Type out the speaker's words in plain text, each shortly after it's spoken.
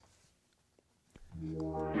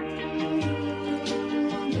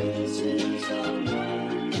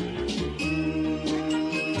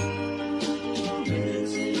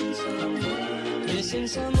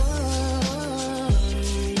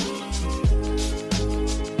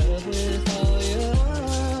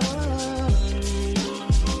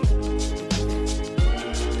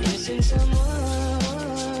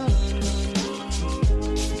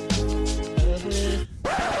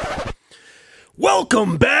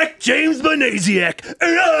Welcome back, James Banasiak.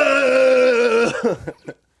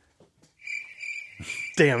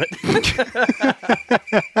 Damn it.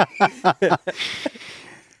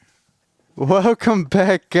 Welcome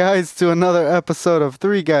back, guys, to another episode of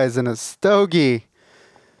Three Guys and a Stogie.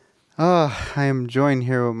 I am joined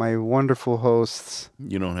here with my wonderful hosts.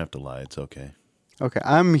 You don't have to lie. It's okay. Okay,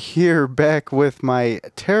 I'm here back with my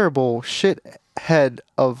terrible shithead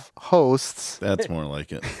of hosts. That's more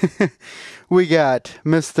like it. We got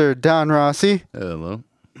Mr. Don Rossi. Hello.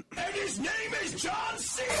 And his name is John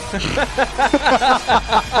C.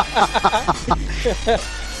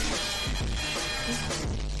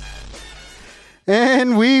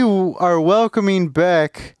 And we are welcoming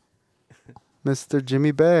back Mr.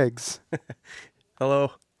 Jimmy Baggs.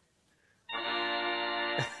 Hello.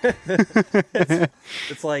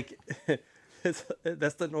 It's like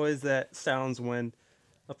that's the noise that sounds when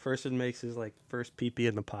a person makes his like first pee-pee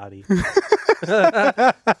in the potty.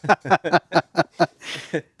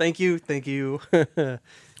 Thank you.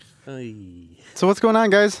 So what's going on,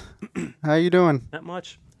 guys? How you doing? Not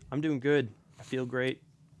much. I'm doing good. I feel great.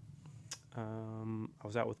 I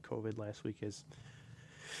was out with COVID last week, as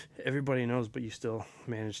everybody knows, but you still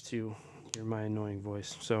managed to hear my annoying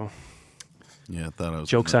voice. So Yeah, I thought I was.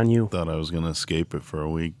 Joke's on you. Thought I was gonna escape it for a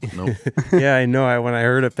week. Nope. Yeah, I know. When I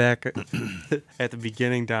heard it back at the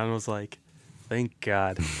beginning, Don was like, "Thank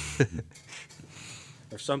God,"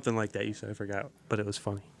 or something like that. You said, I forgot, but it was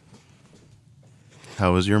funny.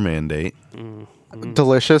 How was your mandate?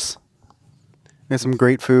 Delicious. We had some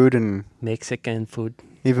great food and Mexican food.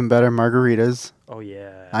 even better margaritas. Oh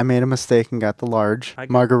yeah. I made a mistake and got the large I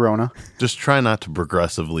got- Margarona. Just try not to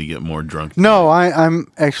progressively get more drunk. No,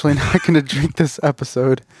 I'm actually not going to drink this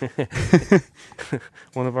episode.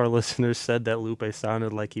 One of our listeners said that Lupe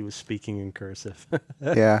sounded like he was speaking in cursive.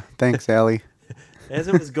 Yeah, thanks, Allie. As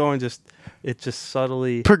it was going, it just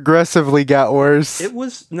subtly. Progressively got worse. It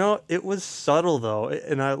was subtle though,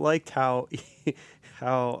 and I liked how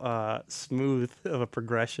smooth of a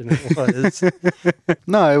progression it was.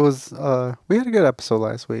 No, it was. We had a good episode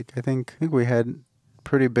last week. I think we had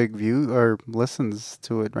pretty big view or listens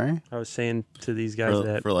to it, right? I was saying to these guys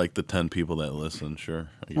that For like the 10 people that listen, sure.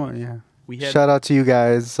 I Well, guess. yeah. we had Shout out to you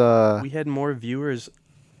guys. we had more viewers.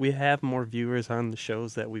 We have more viewers on the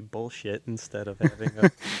shows that we bullshit instead of having a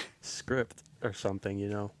script or something, you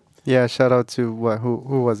know. Yeah, shout out to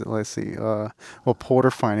who was it? Let's see. Well, Porter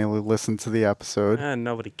finally listened to the episode.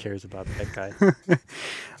 Nobody cares about that guy.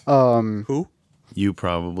 Who? You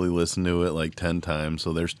probably listened to it like 10 times,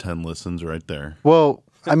 so there's 10 listens right there. Well,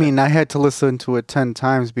 I mean, I had to listen to it 10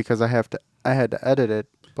 times because I had to edit it.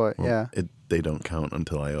 But Well, yeah, they don't count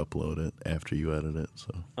until I upload it after you edit it.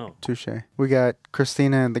 So touche. We got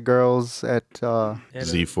Christina and the girls at.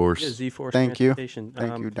 Z-Force. Yeah, Z-Force. Thank you. Transportation.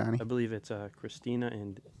 Thank you, Donnie. I believe it's Christina,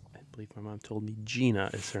 and I believe my mom told me Gina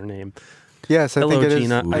is her name. Yes, I Hello, think it is.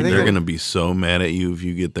 Gina. Ooh, I think they're it- gonna be so mad at you if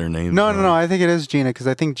you get their names. No, wrong. I think it is Gina because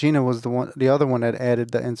I think Gina was the other one that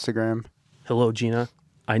added the Instagram. Hello, Gina.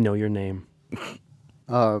 I know your name.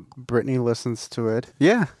 Brittany listens to it.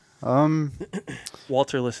 Yeah.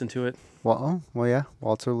 Walter listened to it. Well, yeah.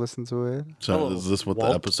 Walter listened to it. So Hello, is this what the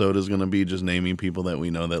Walt. episode is gonna be? Just naming people that we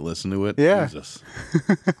know that listen to it? Yeah. Jesus.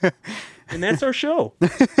 And that's our show.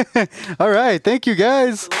 All right. Thank you,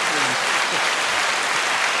 guys.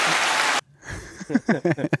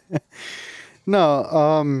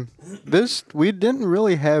 No, we didn't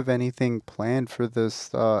really have anything planned for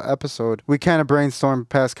this episode. We kind of brainstormed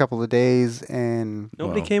past couple of days, and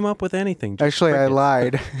Nobody Wow. came up with anything. just actually, I crickets.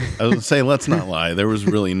 lied. I was gonna say, let's not lie. There was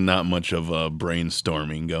really not much of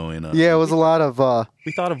brainstorming going on. Yeah, it was a lot of.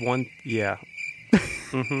 We thought of one. Yeah.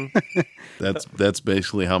 That's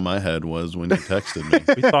basically how my head was when you texted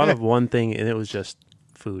me. We thought of one thing, and it was just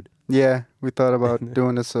food. Yeah, we thought about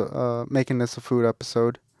doing this, making this a food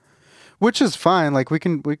episode, which is fine. Like we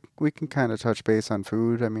can kind of touch base on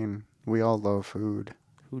food. I mean, we all love food.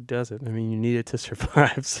 Who doesn't? I mean, you need it to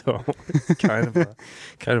survive, so it's kind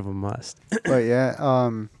of a must. But yeah,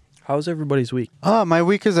 How's everybody's week? my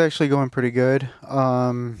week is actually going pretty good.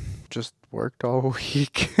 Just worked all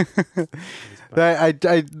week.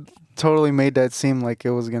 I totally made that seem like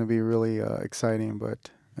it was gonna be really exciting, but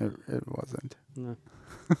it wasn't. No.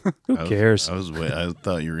 Who cares? I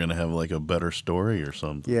thought you were gonna have like a better story or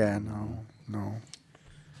something. Yeah, no.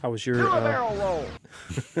 How was your?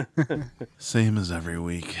 Same as every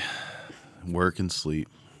week. Work and sleep.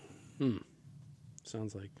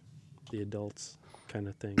 Sounds like the adults kind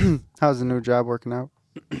of thing. How's the new job working out?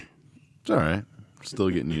 It's all right. Still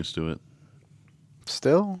getting used to it.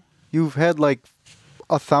 Still, you've had like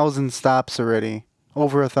 1,000 stops already,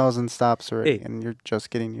 over 1,000 stops already, Hey. and you're just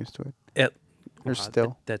getting used to it. Or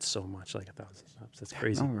still. That's so much, like 1,000 subs. That's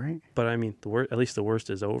crazy. Oh, right. But I mean, at least the worst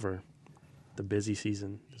is over. The busy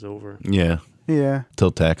season is over. Yeah. Yeah.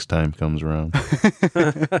 Till tax time comes around.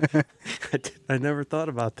 I never thought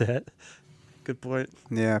about that. Good point.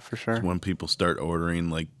 Yeah, for sure. It's when people start ordering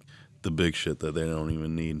like the big shit that they don't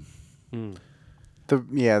even need.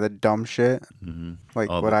 The dumb shit. Mm-hmm. Like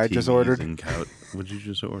all what I just TVs ordered. and what'd you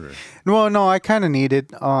just order? Well, no, I kind of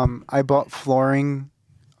needed. I bought flooring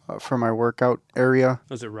for my workout area.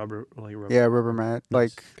 Was it rubber? Like rubber? Yeah, rubber mat.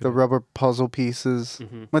 Like the good. rubber puzzle pieces.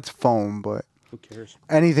 Mm-hmm. It's foam, but Who cares?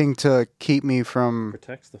 anything to keep me from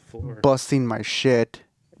Protects the floor. busting my shit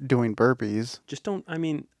doing burpees. Just don't. I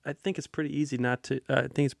mean, I think it's pretty easy not to. I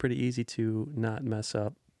think it's pretty easy to not mess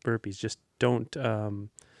up burpees. Just don't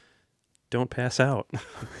pass out.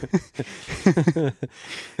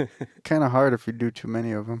 Kind of hard if you do too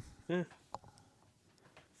many of them. Yeah.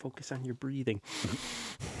 Focus on your breathing.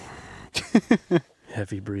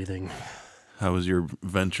 Heavy breathing. How was your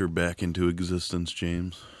venture back into existence,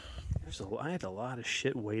 James? I had a lot of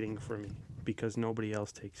shit waiting for me because nobody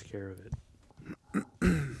else takes care of it.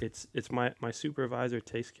 It's my supervisor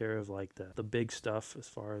takes care of like the big stuff as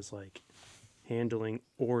far as like handling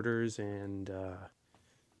orders and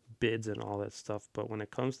bids and all that stuff. But when it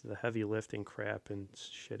comes to the heavy lifting crap and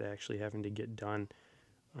shit actually having to get done,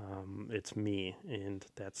 it's me, and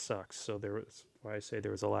that sucks. So there was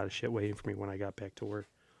a lot of shit waiting for me when I got back to work.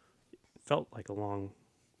 It felt like a long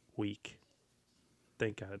week.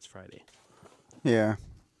 Thank God it's Friday. Yeah.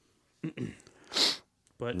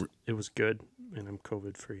 But it was good, and I'm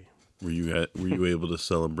COVID free. Were you able to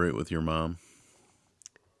celebrate with your mom?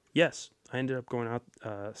 Yes, I ended up going out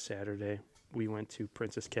Saturday. We went to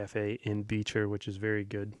Princess Cafe in Beecher, which is very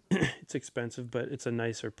good. It's expensive, but it's a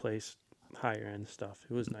nicer place, higher end stuff.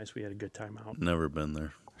 It was nice. We had a good time out. Never been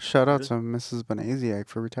there. Shout out to Mrs. Benaziac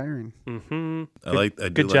for retiring. Mm-hmm.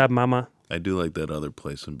 Good job, Mama. I do like that other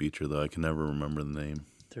place in Beecher, though. I can never remember the name.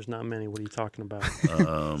 There's not many. What are you talking about?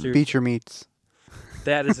 Beecher Meats.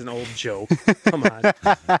 That is an old joke. Come on.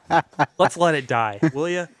 Let's let it die, will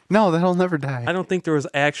you? No, that'll never die. I don't think there was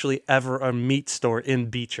actually ever a meat store in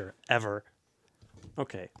Beecher, ever.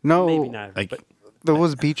 Okay. No. Maybe not. But There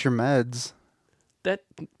was Beecher Meds. that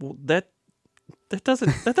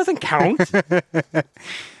doesn't count.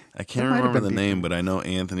 I can't remember the name, but I know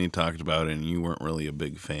Anthony talked about it, and you weren't really a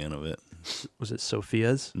big fan of it. Was it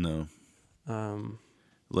Sophia's? No.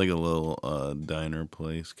 Like a little diner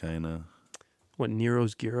place, kind of. What,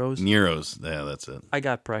 Nero's Gyros? Nero's. Yeah, that's it. I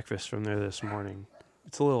got breakfast from there this morning.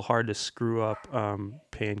 It's a little hard to screw up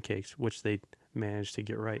pancakes, which they managed to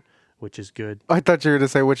get right, which is good. I thought you were going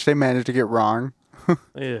to say which they managed to get wrong.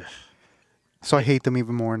 Ugh. So I hate them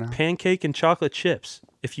even more now. Pancake and chocolate chips.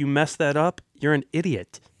 If you mess that up, you're an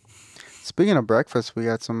idiot. Speaking of breakfast, we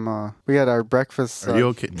got our breakfast. Are you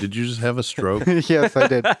okay? Did you just have a stroke? Yes, I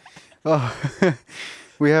did.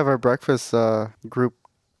 We have our breakfast group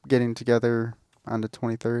getting together on the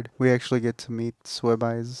 23rd. We actually get to meet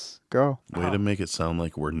Swebai's girl. Way to make it sound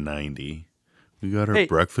like we're 90. We got our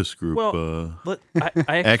breakfast group. Well,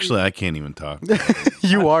 I actually, I can't even talk.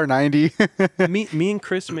 You are 90. me and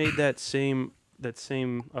Chris made that same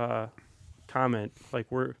comment. Like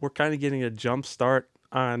we're kind of getting a jump start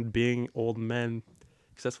on being old men,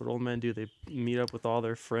 because that's what old men do. They meet up with all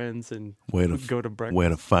their friends and go to breakfast. Way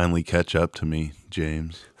to finally catch up to me,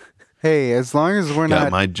 James. Hey, as long as we're Got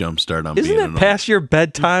not... my jump start on Isn't being it past your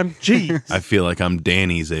bedtime? Jeez. I feel like I'm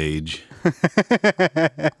Danny's age.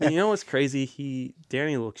 And you know what's crazy?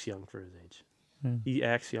 Danny looks young for his age. He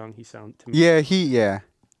acts young. He sounds to me. Yeah.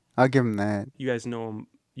 I'll give him that. You guys know him.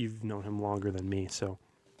 You've known him longer than me, so.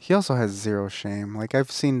 He also has zero shame. Like, I've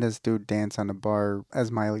seen this dude dance on the bar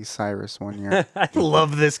as Miley Cyrus one year. I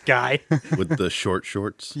love this guy. With the short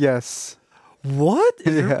shorts? Yes. What?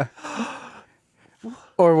 Yeah.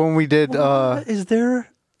 Or when we did... Is there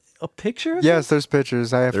a picture? Yes, there's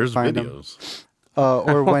pictures. I have to find videos.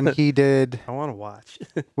 Or when he did... I want to watch.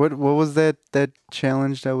 What was that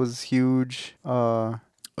challenge that was huge? The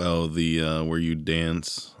where you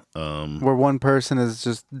dance... where one person is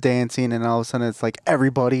just dancing and all of a sudden it's like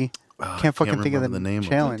everybody. Can't fucking think of the name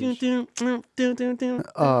challenge.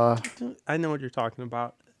 I know what you're talking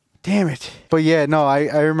about. Damn it. But yeah, no,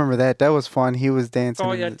 I remember that. That was fun. He was dancing.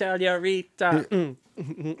 Oh, yeah, tell ya, Rita. Is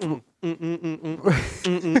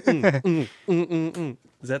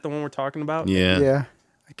that the one we're talking about? Yeah. Yeah.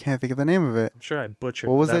 I can't think of the name of it. I'm sure I butchered.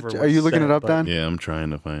 What was that? Are you looking it up, Don? Yeah, I'm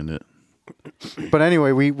trying to find it. But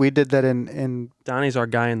anyway, we did that in Donnie's our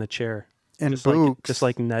guy in the chair. Just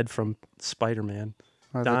like Ned from Spider-Man.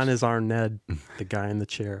 Don is our Ned, the guy in the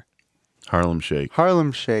chair. Harlem Shake.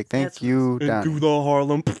 Harlem Shake. Thank you, Don. Do the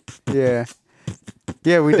Harlem. Yeah.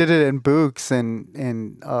 Yeah, we did it in Books,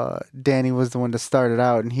 and Danny was the one to start it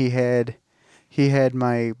out, and he had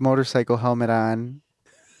my motorcycle helmet on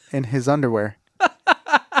and his underwear.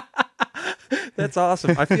 That's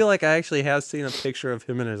awesome. I feel like I actually have seen a picture of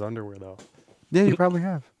him in his underwear, though. Yeah, you probably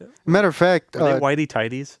have. Matter of fact, Are they whitey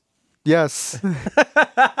tighties? yes.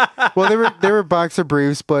 Well, they were boxer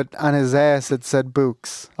briefs, but on his ass it said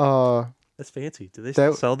Books. That's fancy. Do they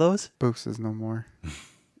still sell those? Books is no more.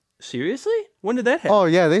 Seriously? When did that happen? Oh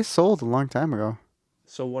yeah, they sold a long time ago.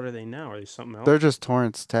 So what are they now? Are they something else? They're just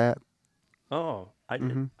Torrance Tap. Oh, I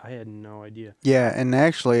had no idea. Yeah, and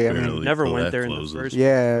actually, I mean, never went there in the first.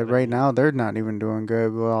 Yeah, right now they're not even doing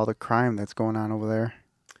good with all the crime that's going on over there.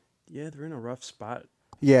 Yeah, they're in a rough spot.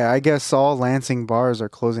 Yeah, I guess all Lansing bars are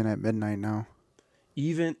closing at midnight now.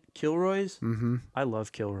 Even Kilroy's? Mm-hmm. I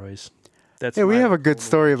love Kilroy's. That's we have a good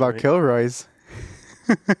story about Kilroy's.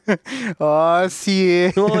 Oh,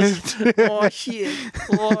 shit. Oh, shit.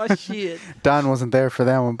 Oh, shit. Don wasn't there for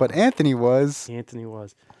that one, but Anthony was. Anthony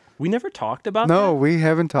was. We never talked about that? No, we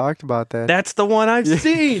haven't talked about that. That's the one I've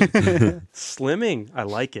seen. Slimming. I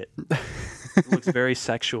like it. It looks very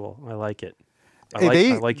sexual. I like it.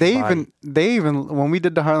 I like they even when we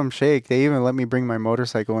did the Harlem Shake, they even let me bring my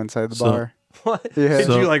motorcycle inside the bar. What? Yeah. Did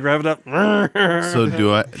you like rev it up? So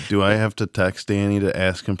do I have to text Danny to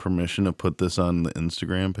ask him permission to put this on the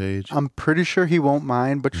Instagram page? I'm pretty sure he won't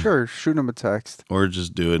mind, but sure, shoot him a text. Or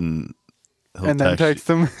just do it and then text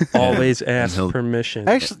him. Always ask permission.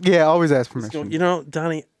 Actually, yeah, always ask permission. You know,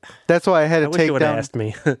 Donnie. That's why I had to wish take you would down. have asked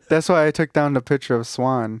me. That's why I took down the picture of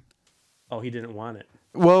Swan. Oh, he didn't want it.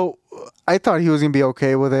 Well, I thought he was gonna be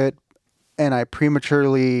okay with it, and I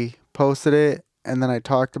prematurely posted it, and then I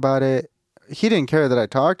talked about it. He didn't care that I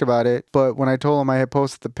talked about it, but when I told him I had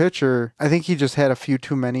posted the picture, I think he just had a few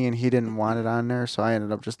too many, and he didn't want it on there, so I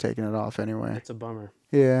ended up just taking it off anyway. That's a bummer.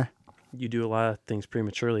 Yeah. You do a lot of things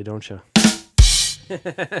prematurely, don't you?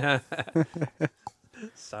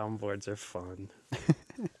 Soundboards are fun.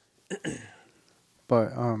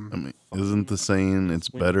 But I mean, isn't the saying it's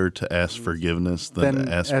better to ask forgiveness than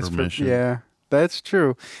to ask permission? Yeah, that's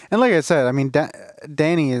true. And like I said, I mean,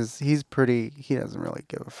 Danny he doesn't really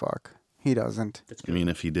give a fuck. He doesn't. I mean,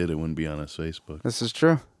 if he did, it wouldn't be on his Facebook. This is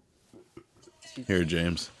true. Here,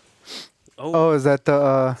 James. Oh, is that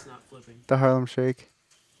the Harlem Shake?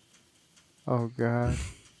 Oh God.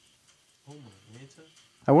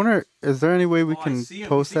 I wonder, is there any way we can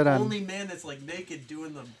post that on? Only man that's like naked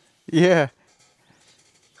doing them. Yeah.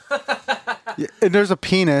 Yeah, and there's a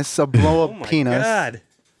penis, a blow up penis. God.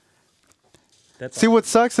 See, what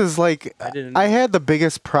sucks is like I had the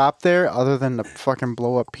biggest prop there, other than the fucking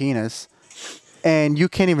blow up penis, and you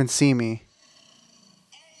can't even see me.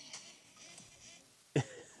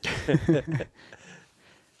 We're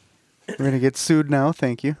gonna get sued now.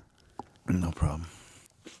 Thank you. No problem.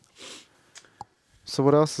 So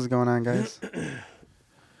what else is going on, guys?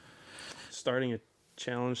 Starting a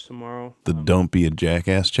challenge tomorrow. The Don't Be a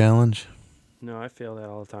Jackass challenge? No, I fail that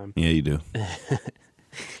all the time. Yeah, you do.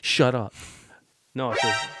 Shut up. No,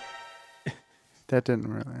 That didn't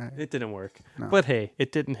really. It didn't work. No. But hey,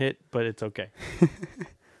 it didn't hit, but it's okay.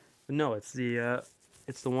 No, it's the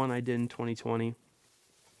one I did in 2020.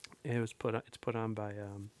 It's put on by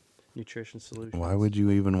Nutrition Solutions. Why would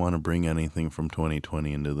you even want to bring anything from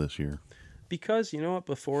 2020 into this year? Because, you know what,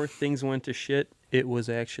 before things went to shit, it was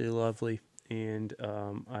actually lovely, and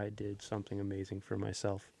I did something amazing for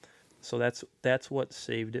myself. So that's what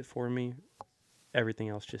saved it for me. Everything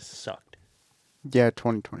else just sucked. Yeah,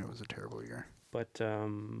 2020 was a terrible year. But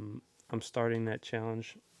I'm starting that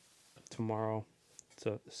challenge tomorrow. It's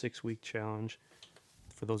a 6-week challenge.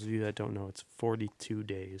 For those of you that don't know, it's 42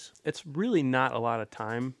 days. It's really not a lot of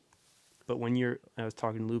time, but I was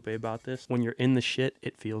talking to Lupe about this, when you're in the shit,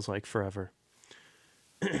 it feels like forever.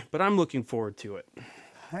 But I'm looking forward to it.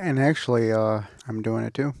 And actually, I'm doing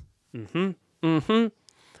it too.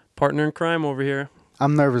 Partner in crime over here.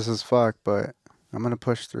 I'm nervous as fuck, but I'm going to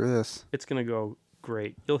push through this. It's going to go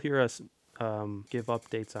great. You'll hear us give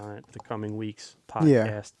updates on it the coming weeks podcast.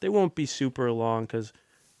 Yeah. They won't be super long because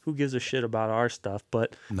who gives a shit about our stuff,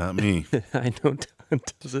 but... Not me. I know Don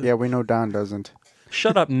doesn't. Yeah, we know Don doesn't.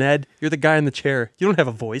 Shut up, Ned. You're the guy in the chair. You don't have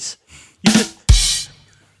a voice. You just...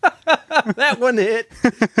 That one hit.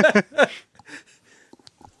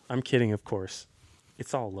 I'm kidding, of course.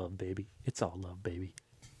 It's all love, baby. It's all love, baby.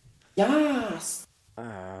 Yes.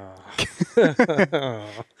 But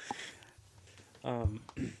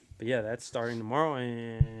yeah, that's starting tomorrow,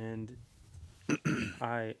 and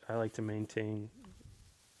I like to maintain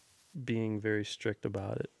being very strict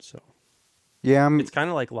about it. So yeah, it's kind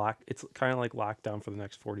of like lockdown for the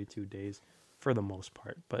next 42 days, for the most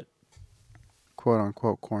part. But quote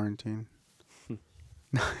unquote quarantine.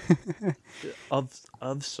 of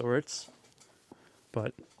sorts.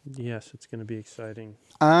 But yes, it's going to be exciting.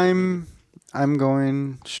 I'm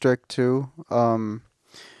going strict too.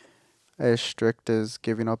 As strict as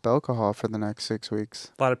giving up alcohol for the next 6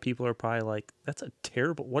 weeks. A lot of people are probably like, "That's a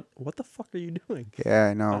terrible. What the fuck are you doing?" Yeah, I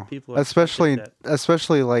A lot know. of people are Especially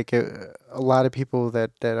like that. a lot of people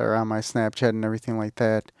that are on my Snapchat and everything like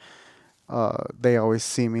that. They always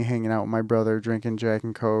see me hanging out with my brother, drinking Jack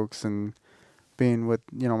and Cokes, and being with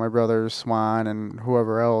my brother Swan and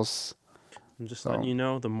whoever else. I'm just letting you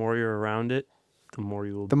know, the more you're around it, the more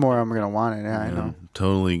you will. The more I'm gonna want it. Yeah, I know. I'm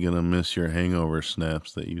totally gonna miss your hangover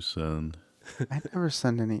snaps that you send. I never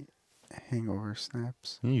send any hangover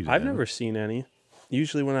snaps. I've never seen any.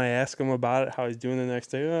 Usually when I ask him about it, how he's doing the next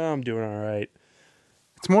day, I'm doing all right.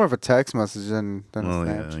 It's more of a text message than a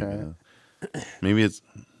Snapchat. Yeah. Maybe it's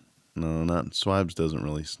not Swabs doesn't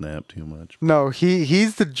really snap too much. No,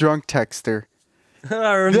 he's the drunk texter.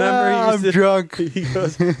 I remember I'm drunk. He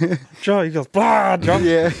goes, blah, drunk,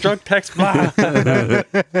 Yeah. drunk text, blah.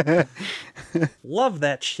 Love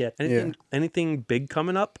that shit. Anything big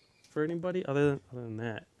coming up for anybody other than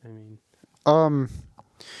that? I mean,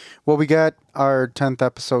 well, we got our 10th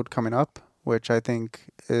episode coming up, which I think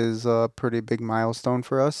is a pretty big milestone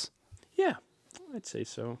for us. Yeah, I'd say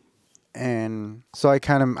so. And so I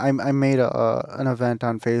made an event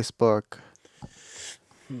on Facebook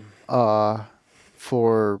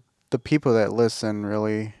for the people that listen,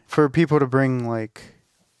 really, for people to bring like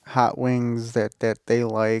hot wings that they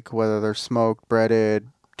like, whether they're smoked, breaded,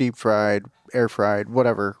 deep fried, air fried,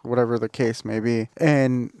 whatever the case may be.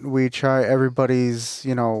 And we try everybody's,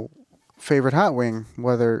 favorite hot wing,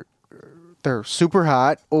 whether they're super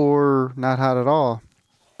hot or not hot at all.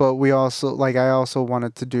 But we also, I also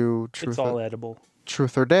wanted to do It's all edible.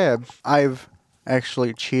 Truth or Dab. I've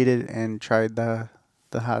actually cheated and tried the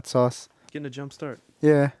hot sauce. Getting a jump start.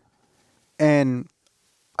 Yeah. And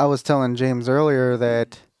I was telling James earlier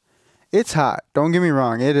that it's hot. Don't get me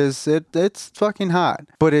wrong. It's fucking hot.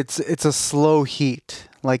 But it's a slow heat.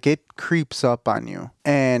 Like, it creeps up on you.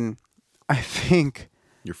 And I think...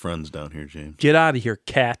 Your friend's down here, James. Get out of here,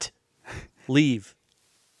 cat. Leave.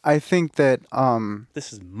 I think that...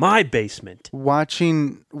 This is my basement.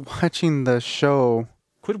 Watching the show...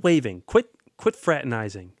 Quit waving. Quit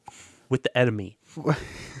fraternizing with the enemy.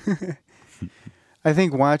 I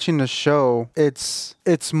think watching the show, it's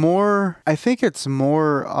more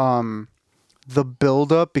the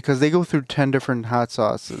build up, because they go through 10 different hot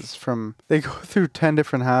sauces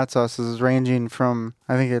ranging from,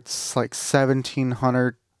 I think it's like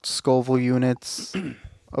 1,700 Scoville units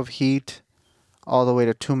of heat all the way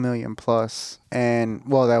to 2 million plus. And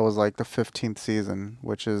well, that was like the 15th season,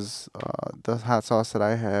 which is the hot sauce that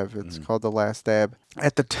I have. It's called The Last Dab.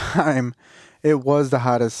 At the time, it was the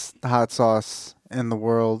hottest hot sauce in the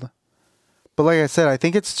world. But like I said, I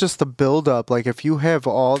think it's just the build up. Like, if you have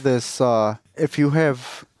all this Sorry,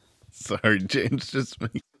 James, just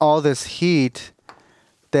me. all this heat,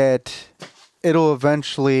 that it'll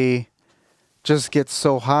eventually just get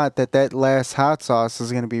so hot that last hot sauce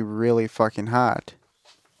is going to be really fucking hot.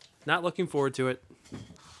 Not looking forward to it.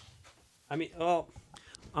 I mean, well,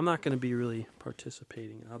 I'm not going to be really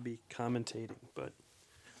participating. I'll be commentating, but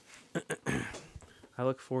I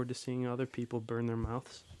look forward to seeing other people burn their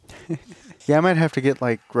mouths. Yeah, I might have to get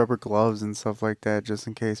like rubber gloves and stuff like that just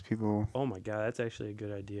in case people... Oh my God, that's actually a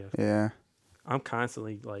good idea. Yeah. I'm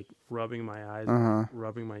constantly like rubbing my eyes,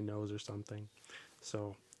 rubbing my nose or something.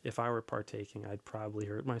 So if I were partaking, I'd probably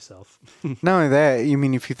hurt myself. Not only that, you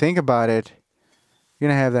mean, if you think about it, you're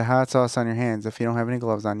going to have the hot sauce on your hands. If you don't have any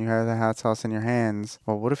gloves on, you have the hot sauce in your hands.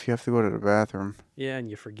 Well, what if you have to go to the bathroom? Yeah, and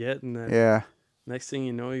you forget, and then Yeah. next thing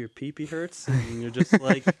you know, your pee-pee hurts, and you're just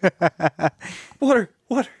like, water.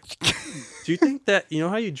 Do you think that, you know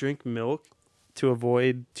how you drink milk to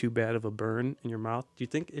avoid too bad of a burn in your mouth? Do you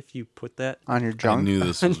think if you put that On your junk? I knew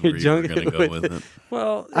this on was your where you were junk, going to go with it.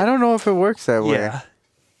 Well, I don't know if it works that way. yeah.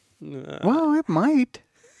 Well, it might.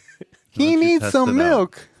 Why He don't you needs test some it out?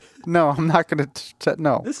 milk. No, I'm not going to...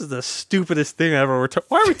 No. This is the stupidest thing I ever...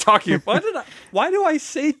 Why are we talking? Why do I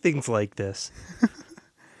say things like this?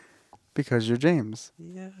 Because you're James.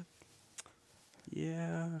 Yeah.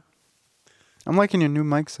 I'm liking your new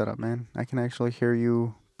mic setup, man. I can actually hear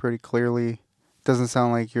you pretty clearly. Doesn't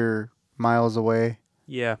sound like you're miles away.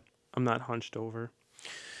 Yeah, I'm not hunched over.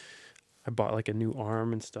 I bought like a new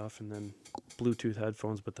arm and stuff, and then Bluetooth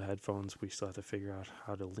headphones, but the headphones, we still have to figure out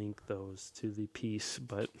how to link those to the piece,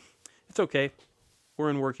 but it's okay.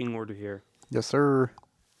 We're in working order here. Yes, sir.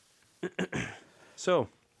 So,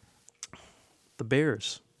 the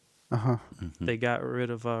Bears. Uh-huh. They got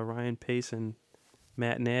rid of Ryan Pace and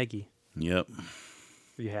Matt Nagy. Yep.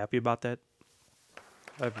 Are you happy about that?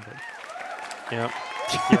 Everybody. Yep.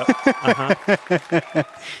 Yep. Uh-huh.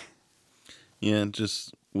 Yeah,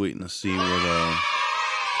 just waiting to see what.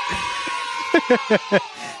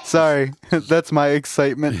 Sorry, that's my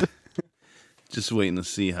excitement. Just waiting to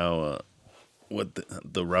see how what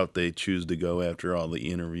the route they choose to go after all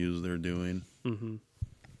the interviews they're doing. Mm-hmm.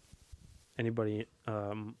 Anybody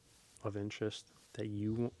of interest that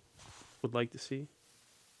you would like to see?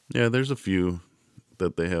 Yeah, there's a few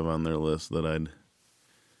that they have on their list that I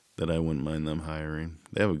wouldn't mind them hiring.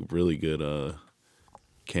 They have a really good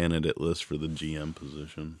candidate list for the GM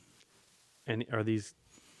position. And are these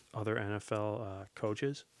other NFL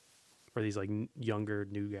coaches? Or are these like younger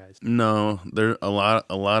new guys? No, there a lot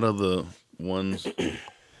of the ones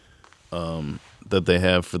that they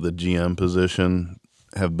have for the GM position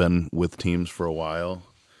have been with teams for a while.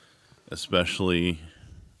 Especially,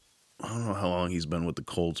 I don't know how long he's been with the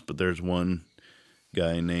Colts, but there's one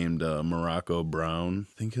guy named Morocco Brown.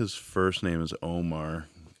 I think his first name is Omar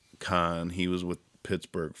Khan. He was with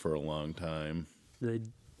Pittsburgh for a long time.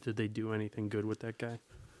 Did they do anything good with that guy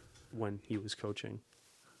when he was coaching?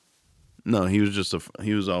 No, he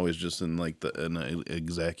was always just in like an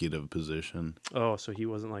executive position. Oh, so he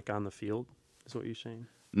wasn't like on the field, is what you're saying?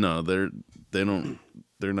 No, they're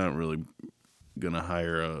not really gonna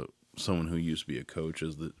hire someone who used to be a coach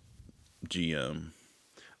as the GM.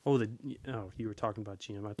 Oh, you were talking about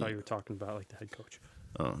GM. I thought you were talking about like the head coach.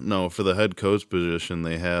 Oh, no, for the head coach position,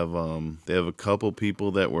 they have a couple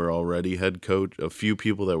people that were already head coach, a few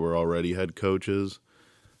people that were already head coaches,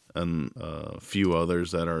 and a few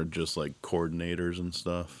others that are just like coordinators and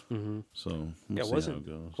stuff. Mm-hmm. So we'll see how it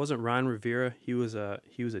goes. Wasn't Ron Rivera? He was a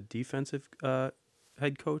defensive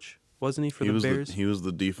head coach, wasn't he, for the Bears? He was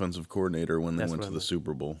the defensive coordinator when they went to the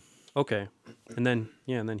Super Bowl. Okay, and then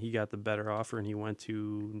he got the better offer and he went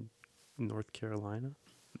to North Carolina.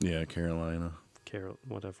 Yeah, Carolina.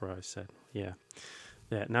 Whatever I said. Yeah.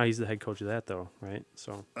 Now he's the head coach of that though, right?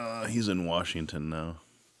 So. He's in Washington now.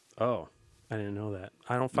 Oh, I didn't know that.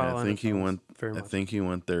 I don't follow. I think he went. Very much. I think he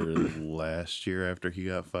went there last year after he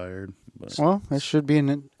got fired. But, Well, it should be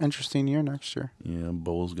an interesting year next year. yeah,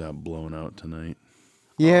 Bulls got blown out tonight.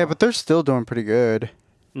 Yeah, but they're still doing pretty good.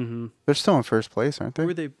 Mm-hmm. They're still in first place, aren't they?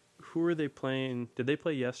 Who were they playing? Did they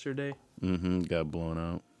play yesterday? Mm-hmm. Got blown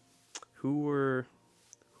out. Who were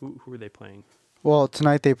they playing? Well,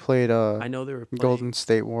 tonight they played I know they were playing, Golden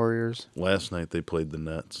State Warriors. Last night they played the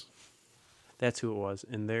Nets. That's who it was,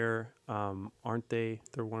 and they're aren't they?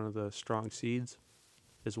 They're one of the strong seeds,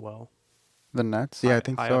 as well. The Nets? Yeah, I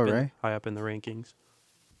think so, right? High up in the rankings.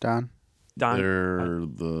 Don? They're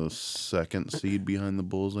the second seed behind the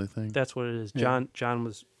Bulls, I think. That's what it is. Yeah. John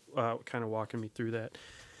was kind of walking me through that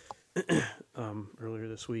earlier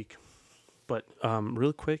this week. But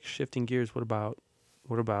real quick, shifting gears. What about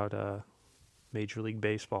Major League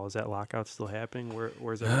Baseball? Is that lockout still happening?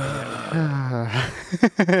 Where's that?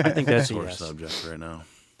 I think that's a sore yes. subject right now.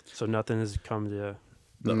 So nothing has come to.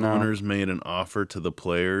 The owners made an offer to the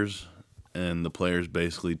players, and the players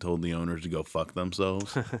basically told the owners to go fuck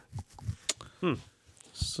themselves.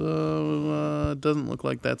 So it doesn't look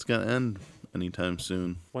like that's gonna end anytime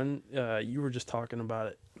soon. When you were just talking about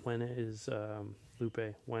it, when is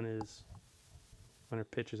Lupe? When are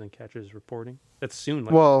pitchers and catchers reporting? That's soon.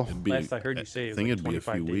 Like, Well, last I heard you say, it was I think like it'd be a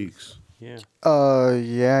 25 few days. weeks. Yeah,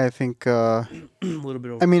 yeah, I think a little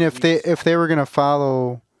bit over. I mean, 2 weeks. if they were gonna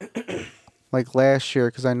follow, like last year,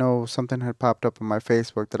 because I know something had popped up on my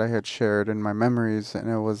Facebook that I had shared in my memories, and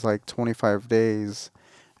it was like 25 days,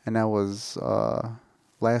 and that was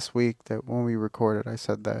last week that when we recorded, I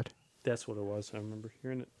said that. That's what it was. I remember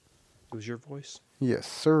hearing it. It was your voice. Yes,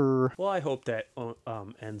 sir. Well, I hope that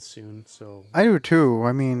ends soon. So I do too.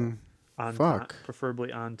 I mean, fuck.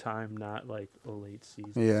 Preferably on time, not like a late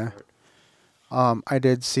season. Yeah. Start. I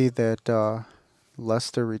did see that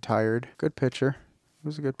Lester retired. Good pitcher. He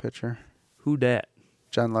was a good pitcher. Who dat?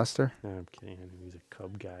 John Lester. No, I'm kidding. I knew he was a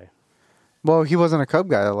Cub guy. Well, he wasn't a Cub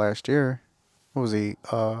guy last year. What was he?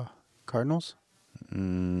 Cardinals?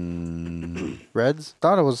 Reds?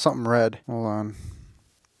 Thought it was something red. Hold on.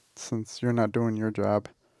 Since you're not doing your job.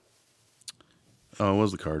 Oh, it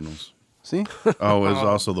was the Cardinals. See? Oh, it was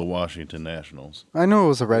also the Washington Nationals. I knew it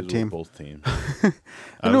was a red These were team. Both teams.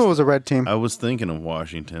 I knew it was a red team. I was thinking of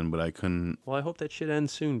Washington, but I couldn't. Well, I hope that shit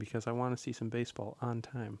ends soon because I want to see some baseball on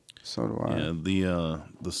time. So do I. Yeah,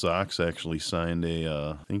 the Sox actually signed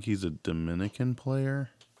I think he's a Dominican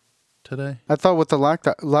player today. I thought with the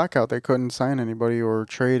lockout they couldn't sign anybody or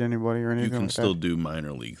trade anybody or You anything can like still that. do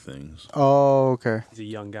minor league things. Oh, okay. He's a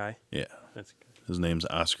young guy. Yeah. That's good. His name's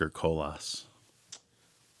Oscar Colas.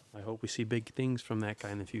 I hope we see big things from that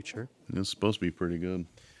guy in the future. It's supposed to be pretty good.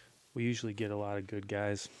 We usually get a lot of good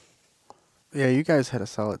guys. Yeah, you guys had a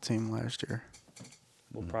solid team last year.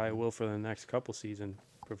 We'll probably will for the next couple seasons,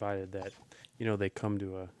 provided that, they come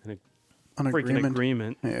to a An freaking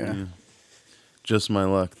agreement. Yeah. Yeah. Just my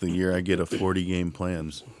luck. The year I get a 40-game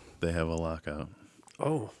plans, they have a lockout.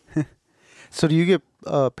 Oh, So do you get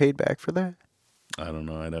paid back for that? I don't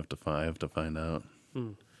know. I have to find out.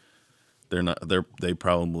 Hmm. They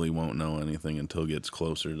probably won't know anything until it gets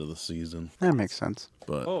closer to the season. That makes sense.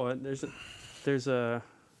 But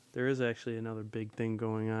there is actually another big thing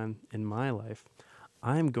going on in my life.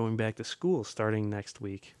 I'm going back to school starting next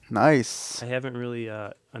week. Nice. I haven't really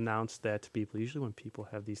announced that to people. Usually when people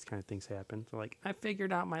have these kind of things happen, they're like, I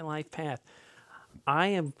figured out my life path.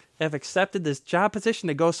 Have accepted this job position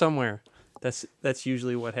to go somewhere. That's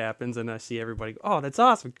usually what happens, and I see everybody go, oh, that's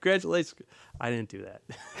awesome. Congratulations. I didn't do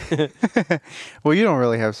that. Well, you don't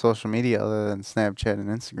really have social media other than Snapchat and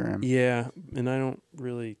Instagram. Yeah, and I don't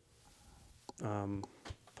really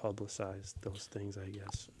publicize those things, I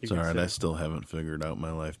guess. it's all right. I still haven't figured out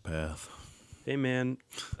my life path. Hey, man,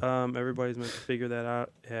 everybody's meant to figure that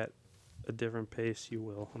out at a different pace. You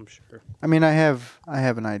will, I'm sure. I mean, I have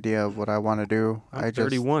an idea of what I want to do. I'm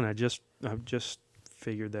 31. I've just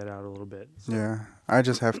figured that out a little bit. So. Yeah, I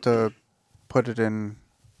just have to put it in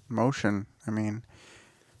motion. I mean,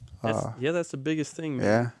 that's the biggest thing, man.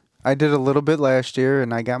 yeah. I did a little bit last year,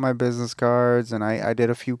 and I got my business cards, and I did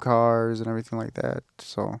a few cars and everything like that.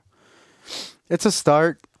 So it's a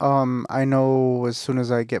start. I know as soon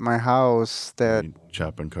as I get my house that You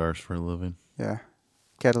chopping cars for a living. yeah,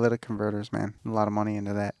 catalytic converters, man, a lot of money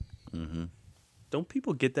into that. Mm-hmm. Don't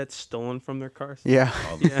people get that stolen from their cars? Yeah,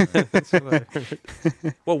 Yeah, that's what I heard.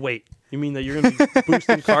 Well, wait. You mean that you're going to be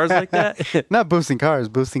boosting cars like that? not boosting cars,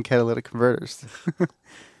 boosting catalytic converters. There's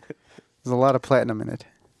a lot of platinum in it.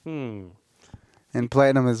 And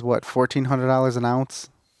platinum is what, $1,400 an ounce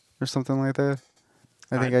or something like that?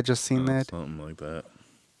 I think I just seen that. Something like that.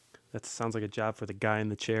 That sounds like a job for the guy in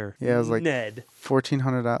the chair. Yeah, it was like Ned.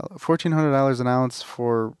 $1,400 an ounce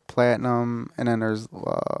for platinum, and then there's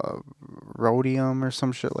rhodium or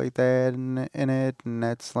some shit like that in it, and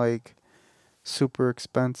that's like super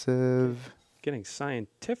expensive. Getting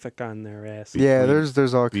scientific on their ass. Yeah,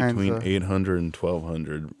 there's all kinds Between of $800 and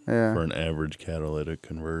 $1,200 yeah. for an average catalytic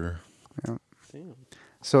converter. Damn.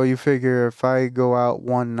 So you figure if I go out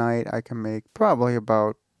one night, I can make probably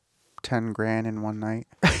about $10,000 in one night.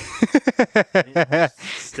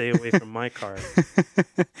 Stay away from my car.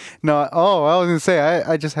 No, I was gonna say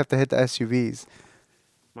I just have to hit the SUVs.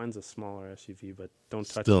 Mine's a smaller SUV, but don't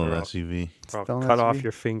touch Still it. an or SUV. I'll Still an cut off SUV?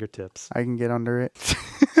 your fingertips. I can get under it.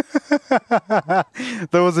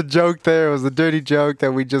 There was a joke there. It was a dirty joke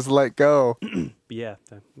that we just let go. But yeah,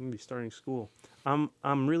 I'm gonna be starting school. I'm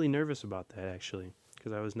really nervous about that actually,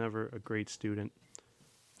 because I was never a great student.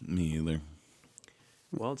 Me either.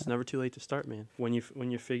 Well, it's never too late to start, man. When you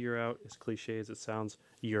figure out, as cliche as it sounds,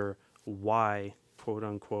 your why, quote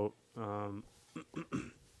unquote,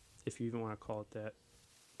 if you even want to call it that,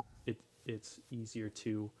 it's easier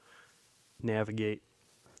to navigate.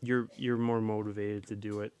 You're more motivated to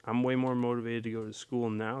do it. I'm way more motivated to go to school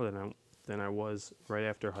now than I was right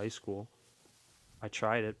after high school. I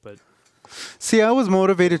tried it, but See, I was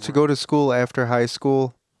motivated to go to school after high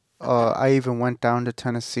school. I even went down to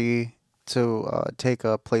Tennessee to take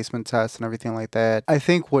a placement test and everything like that. I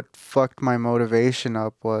think what fucked my motivation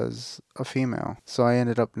up was a female. So I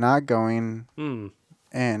ended up not going.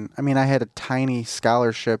 And, I mean, I had a tiny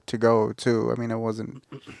scholarship to go, too. I mean, it wasn't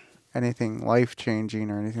anything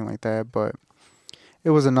life-changing or anything like that, but it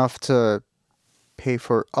was enough to pay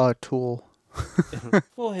for a tool.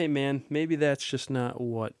 well, hey, man, maybe that's just not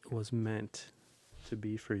what was meant to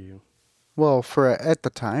be for you. Well, at the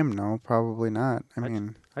time, no, probably not.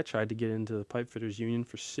 I tried to get into the pipe fitters union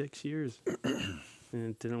for 6 years, and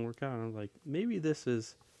it didn't work out. I'm like, maybe this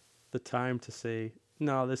is the time to say,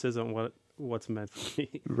 no, this isn't what's meant for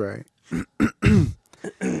me. Right.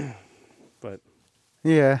 But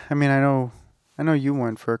yeah, I mean, I know you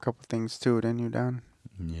went for a couple things too, didn't you, Don?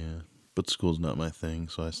 Yeah. But school's not my thing,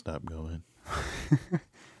 so I stopped going.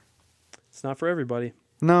 it's not for everybody.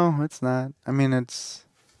 No, it's not. I mean, it's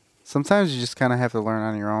sometimes you just kind of have to learn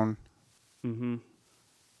on your own. Mm-hmm.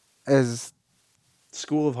 As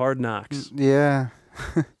School of Hard Knocks. yeah.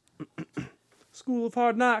 School of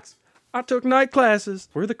Hard Knocks. I took night classes.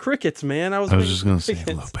 We're the crickets, man. I was just going to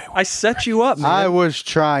say, Lupe. I set you up, man. I was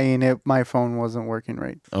trying it. My phone wasn't working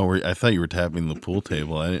right. Oh, I thought you were tapping the pool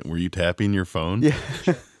table. Were you tapping your phone? Yeah.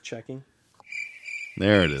 Checking.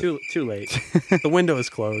 There it is. Too late. The window is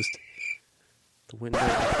closed. The window.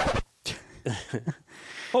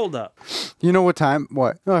 Hold up. You know what time?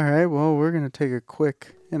 What? All right. Well, we're gonna take a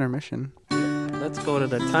quick intermission. Let's go to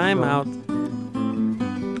the timeout.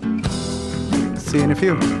 See you in a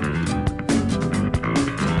few.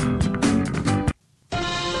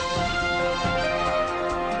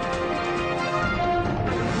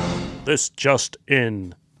 This just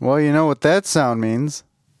in. Well, you know what that sound means.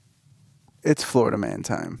 It's Florida Man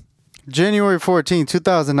time. January 14,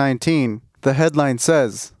 2019. The headline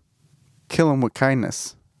says, "Kill him with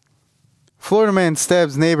kindness." Florida man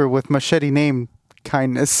stabs neighbor with machete named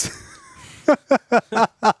Kindness.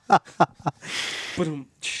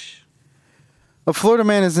 A Florida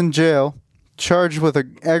man is in jail, charged with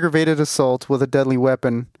an aggravated assault with a deadly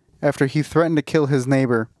weapon after he threatened to kill his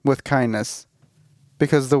neighbor with kindness.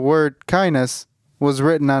 Because the word kindness was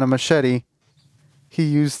written on a machete he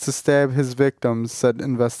used to stab his victims, said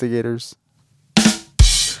investigators.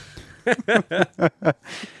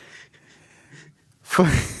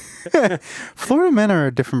 Florida men are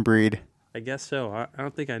a different breed. I guess so. I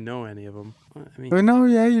don't think I know any of them. I mean, Oh, no,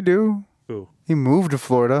 yeah, you do. who? He moved to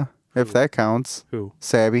Florida, if Who? that counts. Who?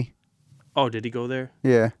 Sabby. Oh, did he go there?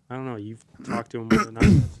 Yeah. I don't know. You've talked to him more than I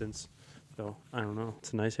have since. So, I don't know.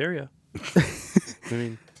 It's a nice area. I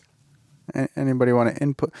mean, Anybody want to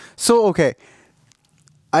input? So, okay.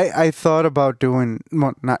 I thought about doing,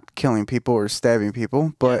 well, not killing people or stabbing people,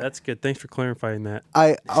 yeah, but that's good. Thanks for clarifying that.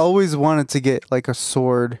 I always wanted to get like a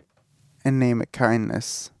sword and name it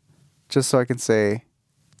Kindness. Just so I can say,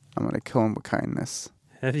 I'm going to kill him with kindness.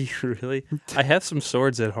 Have you really? I have some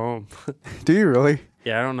swords at home. Do you really?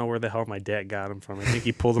 Yeah, I don't know where the hell my dad got them from. I think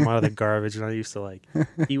he pulled them out of the garbage, and I used to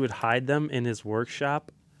he would hide them in his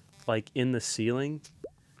workshop, like in the ceiling.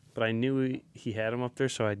 But I knew he had them up there,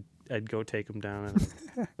 so I'd go take them down,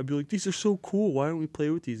 and I'd be like, "These are so cool. Why don't we play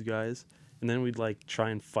with these guys?" And then we'd like try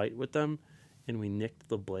and fight with them, and we nicked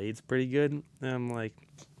the blades pretty good. And I'm like,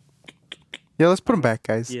 Yeah, let's put them back,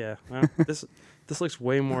 guys. "Yeah, well, this looks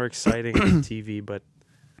way more exciting on TV, but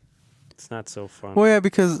it's not so fun." Well, yeah,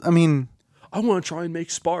 because, I mean, I want to try and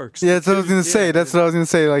make sparks. yeah, that's what I was gonna Yeah. say. That's what I was gonna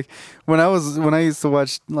say. Like when I used to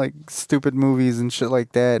watch like stupid movies and shit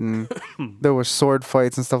like that, and there were sword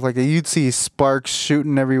fights and stuff like that. You'd see sparks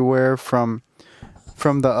shooting everywhere from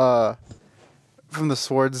the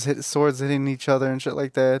swords hitting each other and shit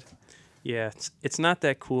like that. Yeah, it's not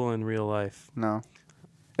that cool in real life. No,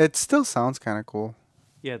 it still sounds kind of cool.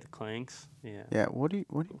 Yeah, the clanks. Yeah. Yeah. What are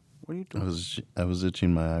you doing? I was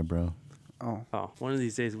itching my eyebrow. Oh, one of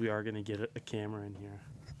these days we are gonna get a camera in here,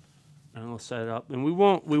 and we'll set it up, and we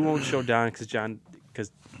won't show Don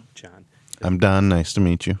because John. I'm Don. Nice to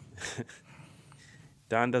meet you.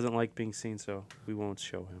 Don doesn't like being seen, so we won't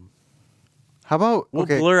show him. How about We'll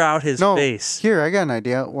okay? blur out his face. Here, I got an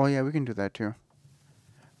idea. Well, yeah, we can do that too.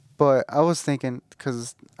 But I was thinking,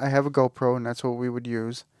 because I have a GoPro and that's what we would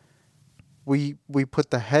use. We put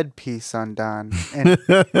the headpiece on Don, and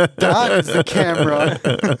Don is the camera.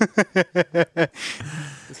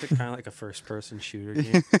 This is kind of like a first-person shooter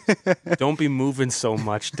game. Don't be moving so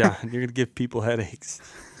much, Don. You're gonna give people headaches.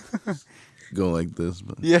 Go like this,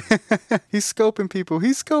 but Yeah, he's scoping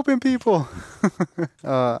people.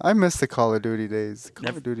 I miss the Call of Duty days. Call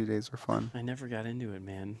of Duty days were fun. I never got into it,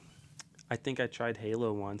 man. I think I tried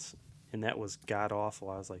Halo once, and that was god awful.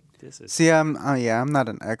 I was like, "This is." See, I'm not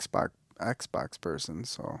an Xbox person,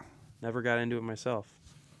 so Never got into it myself.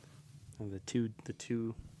 And the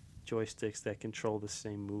two joysticks that control the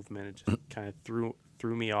same movement, it just kind of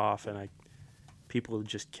threw me off, and people would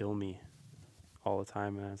just kill me all the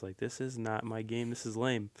time, and I was like, "This is not my game. This is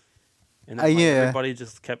lame." And then, yeah. everybody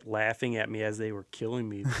just kept laughing at me as they were killing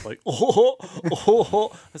me. It's like, oh.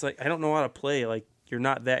 I was like, I don't know how to play. Like, you're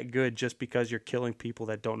not that good just because you're killing people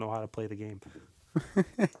that don't know how to play the game.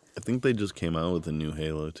 I think they just came out with a new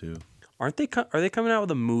Halo too. Aren't they? Are they coming out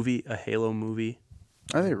with a Halo movie?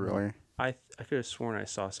 are they really? I could have sworn I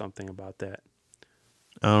saw something about that.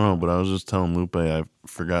 I don't know, but I was just telling Lupe I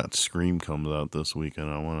forgot Scream comes out this week, and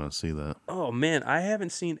I want to see that. Oh man, I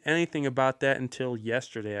haven't seen anything about that until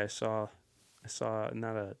yesterday. I saw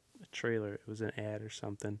not a trailer; it was an ad or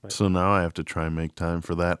something. But So now I have to try and make time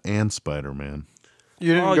for that and Spider-Man.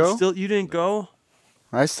 You didn't go? You didn't go?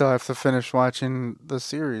 I still have to finish watching the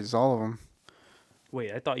series, all of them.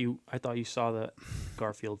 Wait, I thought you saw the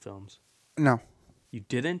Garfield films. No, You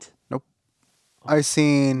didn't? I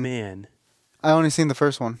Man, only seen the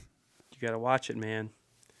first one, you gotta watch it, man.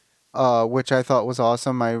 which I thought was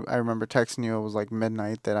awesome. I remember texting you. It was like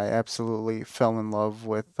midnight that I absolutely fell in love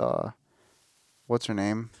with. What's her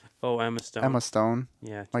name? Oh, Emma Stone. Emma Stone.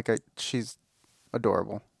 Yeah, She's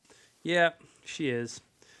adorable. yeah, she is.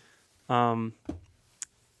 Man,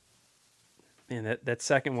 that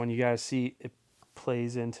second one you gotta see. It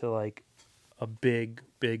plays into like a big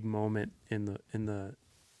moment in the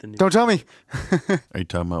new. Don't tell me. Are you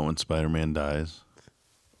talking about when Spider-Man dies?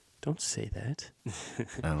 Don't say that.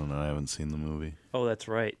 I don't know. I haven't seen the movie. Oh, that's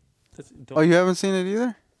right. Oh, you haven't seen it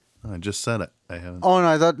either? I just said it. I haven't.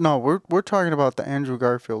 Oh, no, we're talking about the Andrew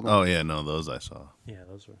Garfield one. Oh yeah, no, those I saw. Yeah,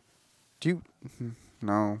 those were. Do you?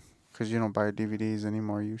 No, because you don't buy DVDs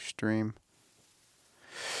anymore. You stream.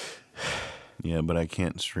 Yeah, but I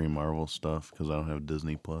can't stream Marvel stuff because I don't have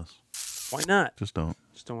Disney Plus. Why not? Just don't.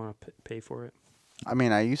 Just don't want to pay for it. I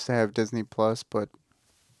mean, I used to have Disney Plus, but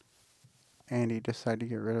Andy decided to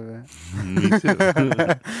get rid of it. Me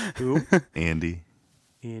too. Who? Andy.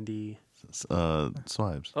 Oh,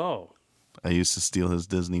 Swipes. what I used to steal his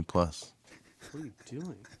Disney Plus. are you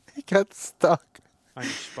doing? He got stuck. On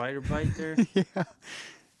your spider bite there? Yeah.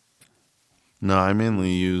 No, I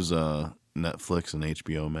mainly use Netflix and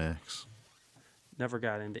HBO Max. Never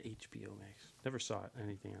got into HBO Max. Never saw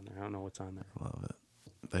anything on there. I don't know what's on there. Love it.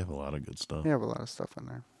 They have a lot of good stuff. They have a lot of stuff in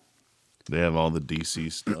there. They have all the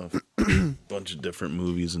DC stuff. Bunch of different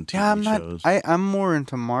movies and TV Yeah, I'm not. shows. I'm more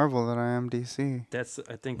into Marvel than I am DC.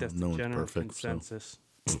 I think that's No the one's general perfect, so. consensus.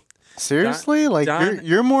 Seriously, Don-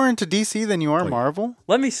 you're more into DC than you are Wait. Marvel.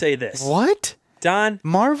 Let me say this. What? Don,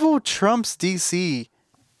 Marvel trumps DC.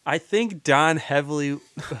 I think Don heavily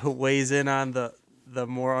weighs in on the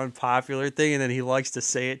more unpopular thing, and then he likes to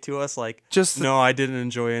say it to us like, no, I didn't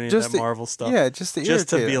enjoy any of that Marvel stuff. Yeah, just to be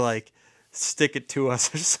irritate us. like, stick it to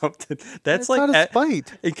us or something. That's It's like, out of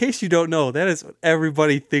spite. in case you don't know, that is what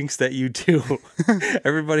everybody thinks that you do.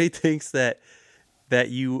 Everybody thinks that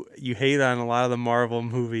you hate on a lot of the Marvel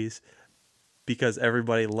movies because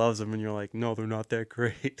everybody loves them, and you're like, no, they're not that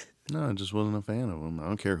great. No, I just wasn't a fan of them. I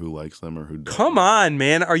don't care who likes them or who doesn't. Come on,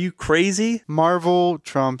 man. Are you crazy? Marvel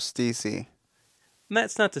trumps DC. And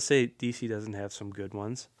that's not to say DC doesn't have some good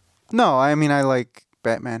ones. No, I mean I like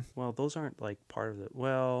Batman. Well, those aren't like part of it.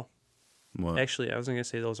 Well, What? actually, I was going to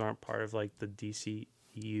say those aren't part of like the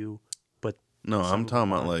DCEU, but No, some I'm of talking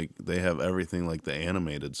them about are. like they have everything like the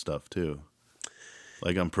animated stuff too.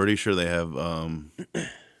 Like I'm pretty sure they have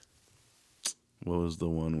what was the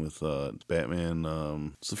one with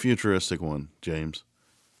Batman? It's the futuristic one, James.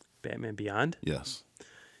 Batman Beyond. Yes.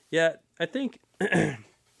 Yeah, I think I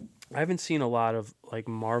haven't seen a lot of like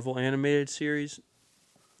Marvel animated series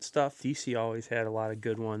stuff. DC always had a lot of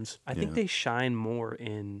good ones. I think Yeah. they shine more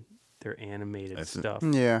in their animated stuff.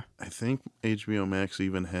 Yeah. I think HBO Max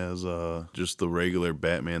even has just the regular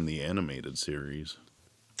Batman the animated series.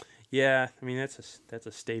 Yeah, I mean that's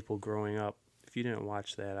a staple growing up. If you didn't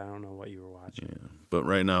watch that, I don't know what you were watching. Yeah. But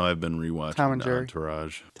right now I've been rewatching Tom and Jerry.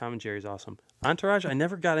 Entourage. Tom and Jerry's awesome. Entourage, I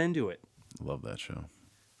never got into it. Love that show.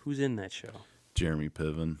 Who's in that show? Jeremy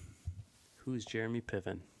Piven. Who's Jeremy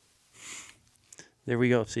Piven? There we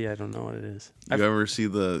go. See, I don't know what it is. You ever see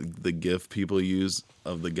the GIF people use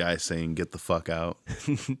of the guy saying "Get the fuck out"?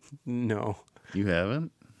 No. You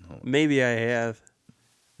haven't? Maybe I have.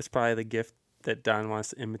 It's probably the gift that Don wants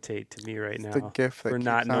to imitate to me right now the gift that for keeps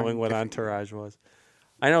not on knowing what gifting. Entourage was.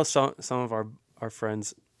 I know some of our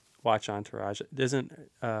friends watch Entourage. Doesn't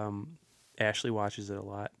Ashley watches it a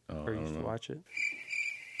lot, Oh, or I don't used to know. watch it?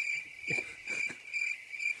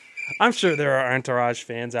 I'm sure there are Entourage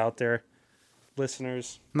fans out there,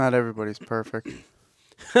 listeners. Not everybody's perfect.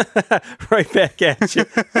 Right back at you.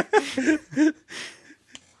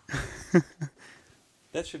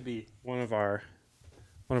 That should be one of our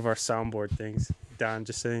soundboard things. Don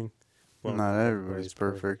just saying, well, Not everybody's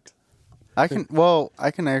perfect. I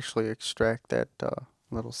can actually extract that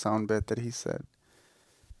little sound bit that he said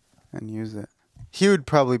and use it. He would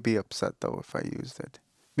probably be upset though if I used it,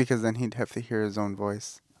 because then he'd have to hear his own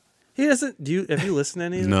voice. He doesn't. Have you listened to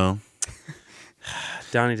any of it? No.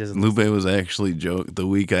 Donnie doesn't. Lupe was actually the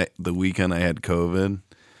weekend I had COVID.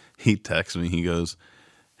 He texted me. He goes,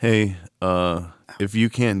 "Hey, if you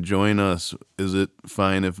can't join us, is it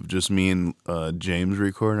fine if just me and James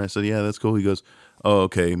record?" And I said, "Yeah, that's cool." He goes, "Oh,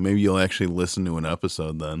 okay. Maybe you'll actually listen to an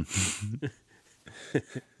episode then."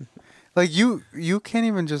 Like you can't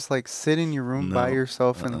even just like sit in your room by No,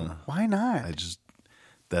 yourself and why not?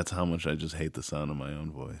 That's how much I just hate the sound of my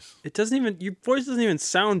own voice. It doesn't even. Your voice doesn't even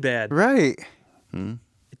sound bad. Right.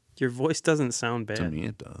 Your voice doesn't sound bad. To me,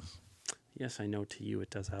 it does. Yes, I know. To you, it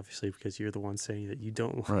does. Obviously, because you're the one saying that you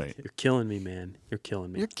don't. Right. You're killing me, man. You're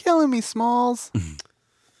killing me. You're killing me, Smalls.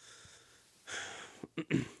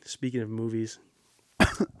 Speaking of movies,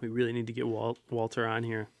 we really need to get Walter on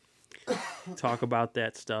here. Talk about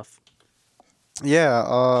that stuff. Yeah,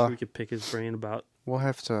 So we could pick his brain about we'll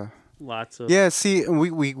have to. lots of. Yeah, see,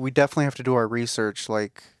 we definitely have to do our research,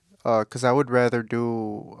 like, because I would rather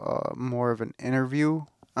do more of an interview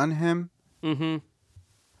on him. Mm-hmm.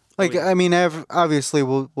 Like, I mean, obviously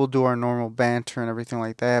we'll do our normal banter and everything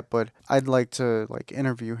like that, but I'd like to like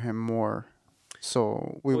interview him more.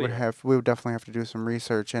 So we would definitely have to do some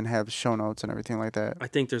research and have show notes and everything like that. I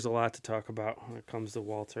think there's a lot to talk about when it comes to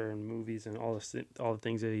Walter and movies and all the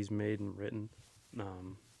things that he's made and written.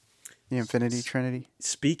 The Infinity Trinity.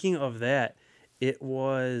 Speaking of that, it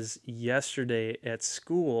was yesterday at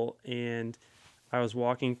school, and I was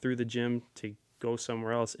walking through the gym to go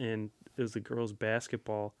somewhere else, and it was the girls'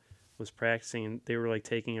 basketball was practicing, and they were like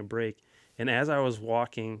taking a break. And as I was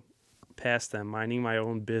walking past them, minding my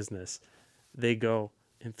own business, they go,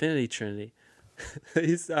 Infinity Trinity.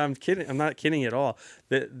 I'm kidding. I'm not kidding at all.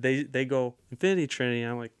 They go, Infinity Trinity.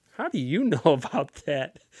 And I'm like, how do you know about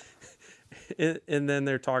that? And then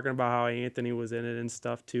they're talking about how Anthony was in it and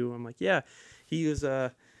stuff too. I'm like, yeah, he was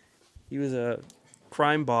a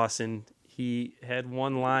crime boss, and he had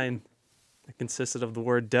one line that consisted of the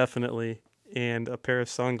word definitely and a pair of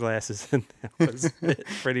sunglasses, and that was it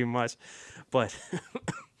pretty much. But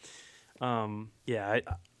yeah,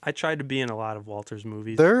 I tried to be in a lot of Walter's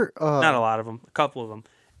movies. Not a lot of them, a couple of them,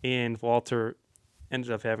 and Walter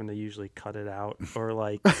ended up having to usually cut it out, or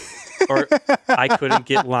or I couldn't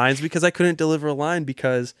get lines because I couldn't deliver a line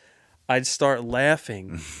because I'd start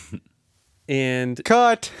laughing. And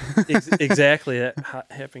cut. Exactly, that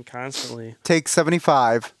happened constantly. Take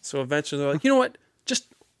 75. So eventually they're like, you know what?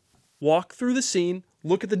 Just walk through the scene,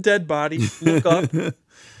 look at the dead body, look up,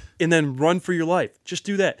 and then run for your life. Just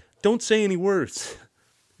do that. Don't say any words.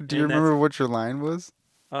 Do you remember what your line was?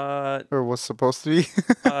 Or was supposed to be?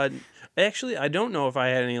 Actually, I don't know if I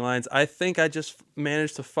had any lines. I think I just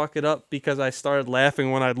managed to fuck it up because I started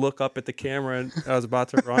laughing when I'd look up at the camera and I was about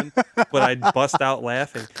to run, but I'd bust out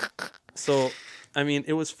laughing. So, I mean,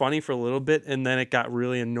 it was funny for a little bit, and then it got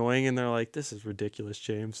really annoying, and they're like, this is ridiculous,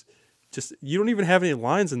 James. You don't even have any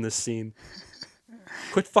lines in this scene.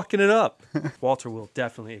 Quit fucking it up. Walter will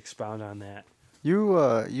definitely expound on that.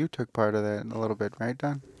 You took part of that a little bit, right,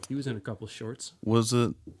 Don? He was in a couple shorts. Was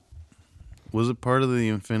it part of the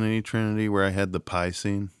Infinity Trinity where I had the pie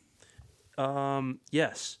scene?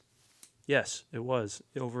 Yes. Yes, it was.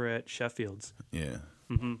 Over at Sheffield's. Yeah.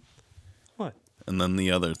 Mm-hmm. What? And then the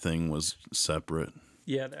other thing was separate.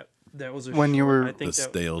 Yeah, that was a when short. you were I think the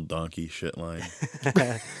stale donkey shit line.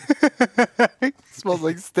 It smells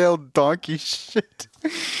like stale donkey shit.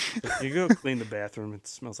 You go clean the bathroom, it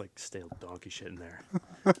smells like stale donkey shit in there.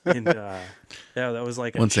 And yeah, that was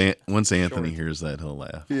like once Anthony hears that, he'll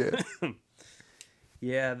laugh. Yeah.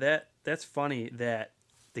 Yeah, that's funny that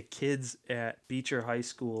the kids at Beecher High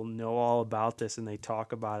School know all about this and they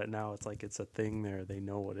talk about it now. It's like it's a thing there. They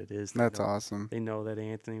know what it is. That's awesome. They know that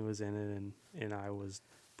Anthony was in it and I was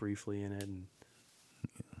briefly in it. And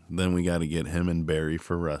then we got to get him and Barry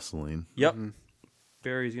for wrestling. Yep. Mm-hmm.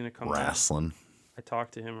 Barry's going to come wrestling. Down. I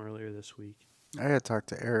talked to him earlier this week. I had talked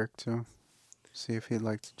to Eric too. See if he'd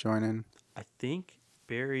like to join in. I think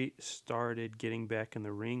Barry started getting back in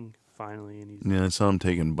the ring finally, and I saw him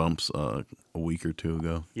taking bumps a week or two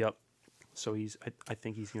ago. Yep. So I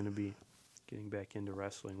think he's going to be getting back into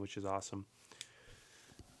wrestling, which is awesome.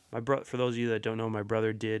 For those of you that don't know, my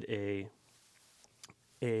brother did a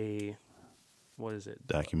what is it?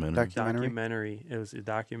 Documentary. It was a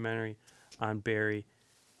documentary on Barry,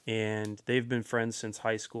 and they've been friends since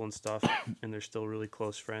high school and stuff, and they're still really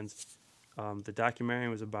close friends. The documentary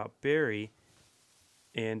was about Barry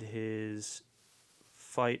and his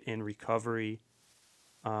fight and recovery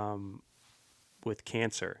with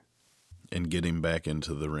cancer. And getting back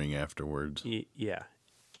into the ring afterwards. Yeah.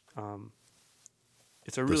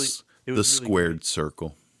 It's a really... It was the squared really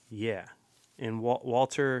circle. Yeah. And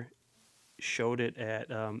Walter showed it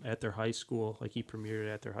at their high school. Like, he premiered it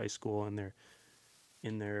at their high school in their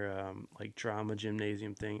like drama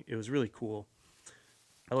gymnasium thing. It was really cool.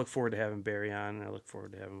 I look forward to having Barry on, and I look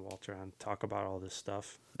forward to having Walter on to talk about all this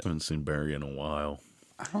stuff. I haven't seen Barry in a while.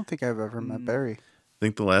 I don't think I've ever met Barry. I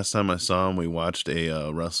think the last time I saw him, we watched a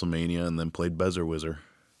WrestleMania and then played Buzzer Whizzer.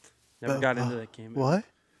 Never got into that game. What?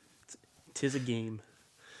 Tis a game.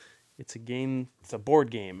 It's a game. It's a board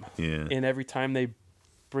game. Yeah. And every time they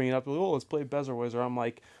bring it up, let's play Buzzer Whizzer, I'm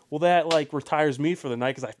like, well, that like retires me for the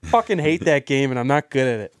night because I fucking hate that game and I'm not good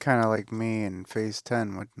at it. Kind of like me in Phase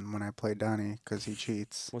 10 when I play Donnie because he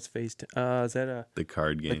cheats. What's Phase 10? Is that the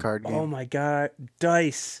card game? The card game. Oh my god,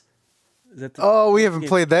 Dice. Is that we haven't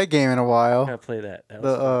played that game in a while. I gotta play that.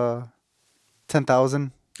 The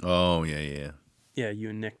 10,000. Oh yeah. Yeah, you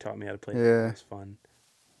and Nick taught me how to play that. Yeah. It was fun.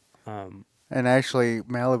 And actually,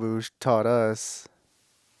 Malibu taught us.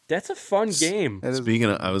 That's a fun game. Speaking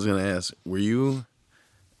of, I was going to ask, were you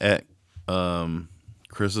at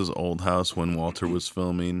Chris's old house when Walter was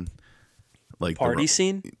filming Like Party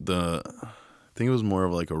scene? I think it was more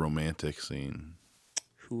of like a romantic scene.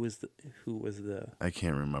 Who was the I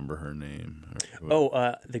can't remember her name.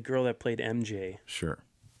 the girl that played MJ. Sure.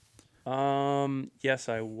 Yes,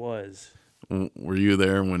 I was. Were you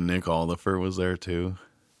there when Nick Oliver was there too?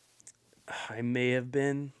 I may have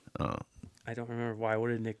been. Oh. I don't remember why. What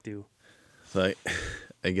did Nick do? So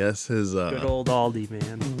I guess his Good old Aldi,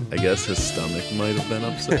 man. I guess his stomach might have been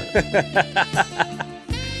upset.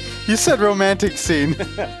 You said romantic scene.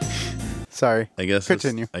 Sorry. I guess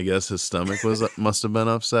Continue. I guess his stomach must have been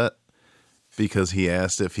upset because he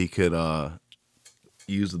asked if he could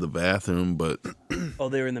use the bathroom, but Oh,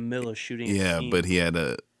 they were in the middle of shooting. yeah, a scene. but he had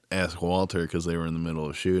to ask Walter because they were in the middle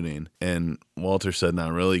of shooting, and Walter said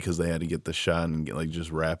not really because they had to get the shot and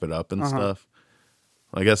just wrap it up and stuff.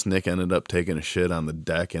 I guess Nick ended up taking a shit on the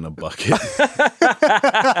deck in a bucket.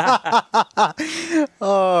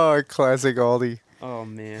 Oh, classic Aldi. Oh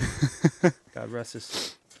man, God rest his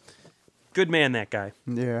soul. Good man, that guy.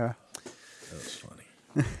 Yeah. That was funny.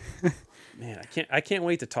 Man, I can't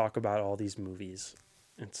wait to talk about all these movies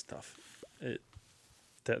and stuff.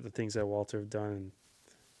 The things that Walter have done. And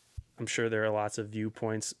I'm sure there are lots of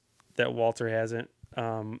viewpoints that Walter hasn't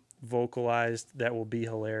vocalized that will be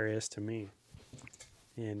hilarious to me.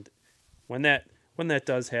 And when that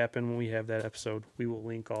does happen, when we have that episode, we will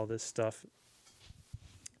link all this stuff.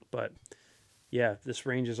 But yeah, this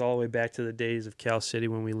ranges all the way back to the days of Cal City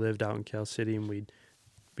when we lived out in Cal City and we'd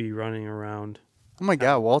be running around. Oh my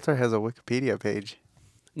God, Walter has a Wikipedia page.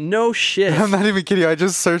 No shit. I'm not even kidding you. I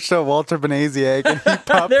just searched up Walter Benaziac and he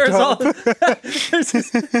popped There's up.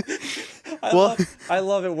 I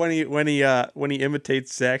love it when he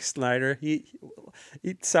imitates Zack Snyder. He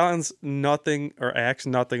sounds nothing or acts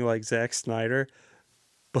nothing like Zack Snyder,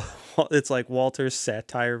 but it's like Walter's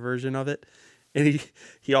satire version of it. And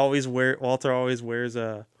Walter always wears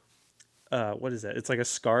a what is that? It's like a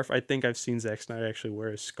scarf. I think I've seen Zack Snyder actually wear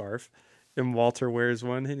a scarf. And Walter wears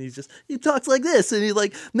one, and he talks like this, and he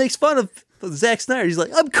like makes fun of Zack Snyder. He's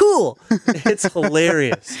like, "I'm cool." It's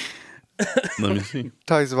hilarious. Let me see.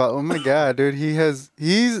 Talks about, oh my God, dude, he's,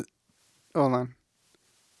 hold on.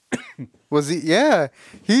 Was he? Yeah.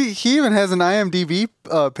 He even has an IMDb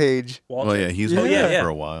page. Walter. Oh yeah, he's been there for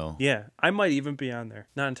a while. Yeah, I might even be on there.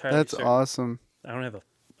 Not entirely. That's certain. awesome. I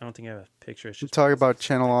don't think I have a picture. It's just Talk about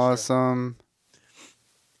Channel Awesome.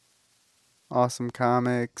 Awesome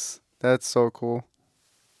Comics. That's so cool.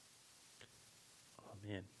 Oh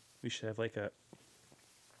man, we should have an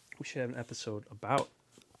episode about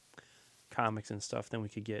comics and stuff. Then we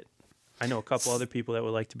could get. I know a couple other people that would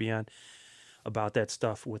like to be on about that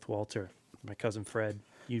stuff with Walter. My cousin Fred.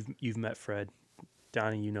 You've met Fred.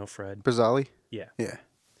 Donnie, you know Fred. Brazzali? Yeah. Yeah.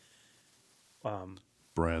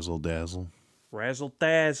 Brazzle dazzle. Razzle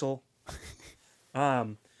dazzle.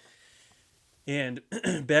 And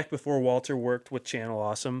back before Walter worked with Channel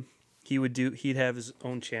Awesome, he'd have his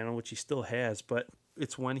own channel, which he still has, but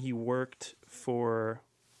it's when he worked for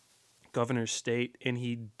Governor's State, and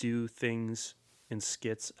he'd do things and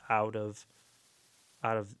skits out of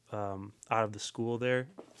the school there,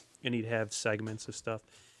 and he'd have segments of stuff.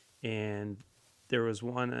 And there was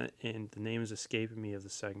one, and the name is escaping me of the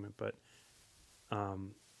segment, but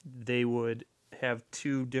they would have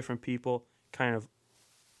two different people kind of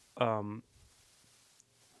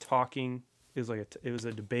talking. It was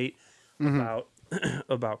a debate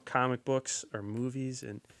about comic books or movies,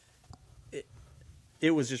 and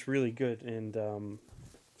it was just really good. And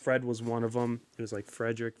Fred was one of them. It was like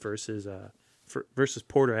Frederick versus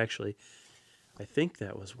Porter. Actually, I think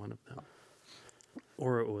that was one of them,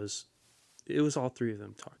 or it was all three of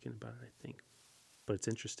them talking about it. I think, but it's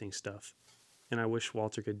interesting stuff, and I wish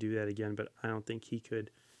Walter could do that again, but I don't think he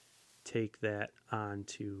could take that on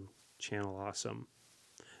to Channel Awesome.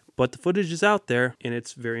 But the footage is out there, and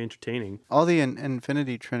it's very entertaining. All the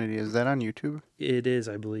Infinity Trinity, is that on YouTube? It is,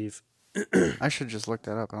 I believe. I should just look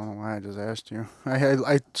that up. I don't know why I just asked you.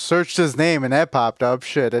 I searched his name, and that popped up.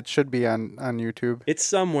 Shit, it should be on YouTube. It's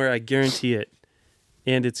somewhere, I guarantee it.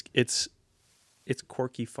 And it's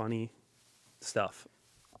quirky, funny stuff.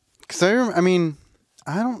 Because I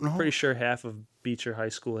don't know. Pretty sure half of Beecher High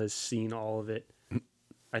School has seen all of it.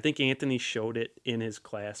 I think Anthony showed it in his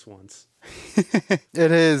class once.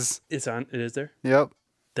 It is. It is there? Yep.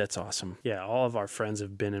 That's awesome. Yeah, all of our friends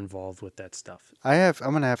have been involved with that stuff. I'm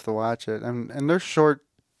gonna have to watch it, and they're short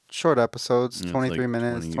episodes, Yeah, 23 like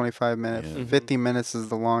minutes, 20 25 minutes, yeah. 50 minutes is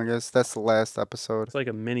the longest. That's the last episode. It's like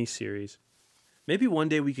a mini series. Maybe one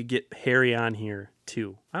day we could get Harry on here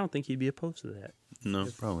too. I don't think he'd be opposed to that. No,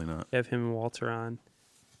 probably not. Have him and Walter on.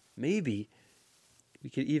 Maybe we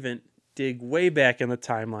could even dig way back in the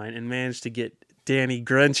timeline and manage to get Danny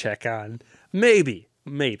Grunchek on. Maybe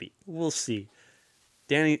we'll see.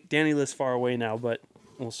 Danny lives far away now, but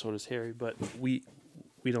well, so does Harry. But we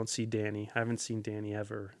don't see Danny. I haven't seen Danny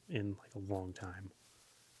ever in like a long time.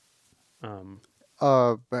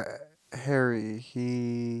 But Harry,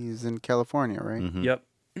 he's in California, right? Mhm. Yep.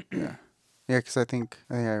 Yeah. Yeah, because I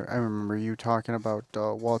remember you talking about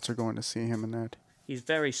Walter going to see him and that. He's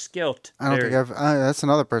very skilled. I don't think that's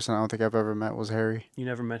another person I don't think I've ever met was Harry. You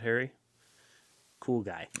never met Harry? Cool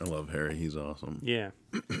guy. I love Harry. He's awesome. Yeah.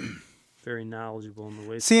 Very knowledgeable in the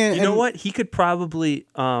ways. See, you know what? He could probably.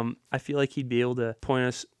 I feel like he'd be able to point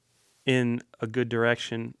us in a good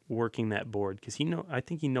direction working that board because I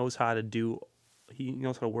think he knows how to do. He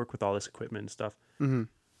knows how to work with all this equipment and stuff.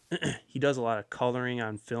 Mm-hmm. He does a lot of coloring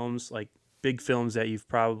on films, like big films that you've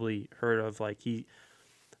probably heard of.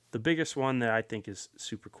 The biggest one that I think is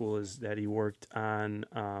super cool is that he worked on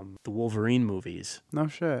the Wolverine movies. No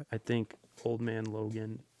shit. I think Old Man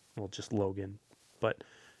Logan, well, just Logan, but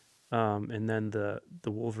and then the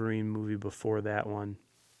Wolverine movie before that one,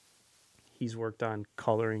 he's worked on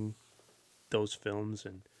coloring those films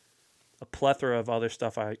and a plethora of other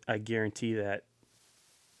stuff. I guarantee that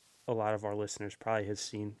a lot of our listeners probably has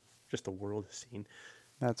seen, just the world has seen.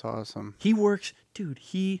 That's awesome. He's worked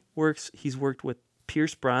with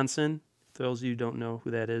Pierce Bronson. For those of you who don't know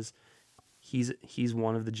who that is, he's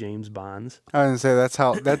one of the James Bonds. I was gonna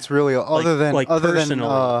say that's really other than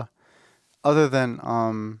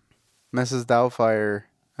Mrs. Doubtfire.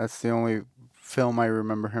 That's the only film I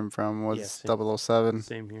remember him from was 007.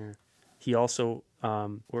 Same here. He also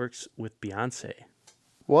works with Beyonce.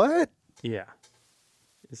 What? Yeah.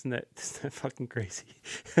 Isn't that fucking crazy?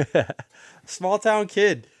 Small town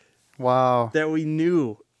kid Wow. that we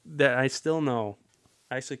knew, that I still know.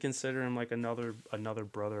 I actually consider him like another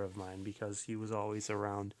brother of mine because he was always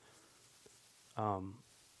around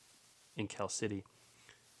in Cal City.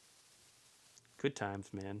 Good times,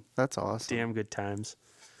 man. That's awesome. Damn good times.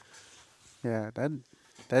 Yeah,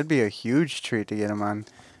 that'd be a huge treat to get him on.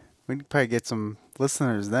 We'd probably get some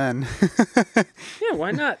listeners then. Yeah,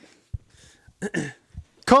 why not?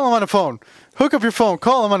 Call him on the phone. Hook up your phone.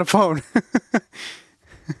 Call him on the phone.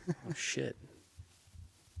 Oh, shit.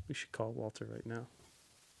 We should call Walter right now.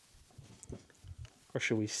 Or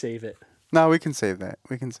should we save it? No, we can save that.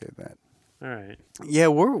 All right. Yeah,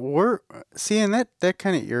 we're seeing that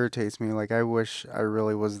kind of irritates me. Like, I wish I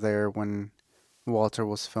really was there when Walter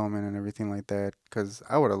was filming and everything like that, because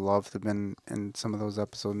I would have loved to have been in some of those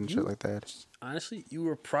episodes and shit like that. Honestly, you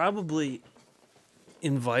were probably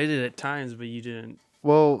invited at times, but you didn't.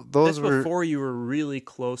 Well, That's before you were really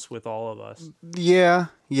close with all of us. Yeah,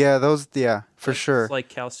 for sure. It's like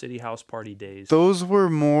Cal City House Party days. Those were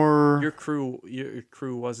more. Your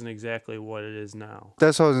crew wasn't exactly what it is now.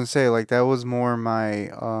 That's what I was gonna say. Like, that was more my.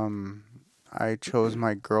 I chose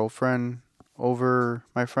my girlfriend over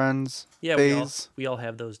my friends. Yeah, phase. we all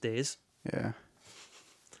have those days. Yeah.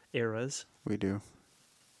 Eras. We do.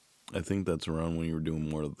 I think that's around when you were doing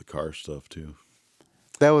more of the car stuff too.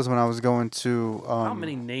 That was when I was going to. How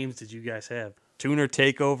many names did you guys have? Tuner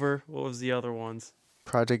Takeover. What was the other ones?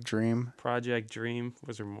 Project Dream. Project Dream.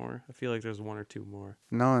 Was there more? I feel like there's one or two more.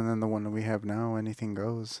 No, and then the one that we have now, Anything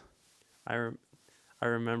Goes. I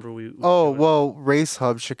remember we. Well, Race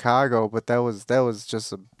Hub Chicago, but that was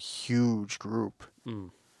just a huge group.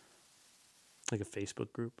 Like a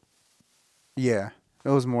Facebook group. Yeah, it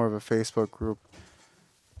was more of a Facebook group.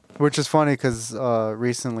 Which is funny because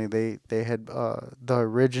recently they had the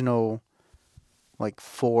original, like,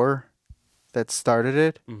 4 that started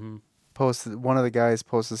it. Mm-hmm. One of the guys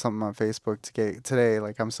posted something on Facebook today.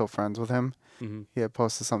 Like, I'm still friends with him. Mm-hmm. He had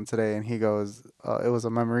posted something today, and he goes, "It was a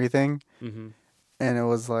memory thing," and it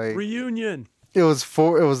was like reunion. It was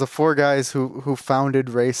the 4 guys who founded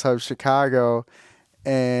Race Hub Chicago,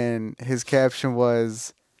 and his caption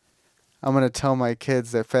was, "I'm going to tell my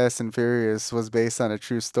kids that Fast and Furious was based on a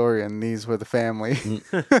true story and these were the family."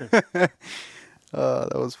 That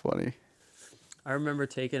was funny. I remember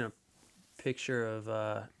taking a picture of,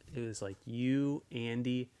 it was like you,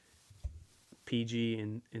 Andy, PG,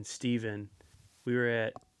 and Steven. We were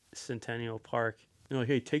at Centennial Park. You know,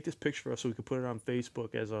 hey, take this picture for us so we could put it on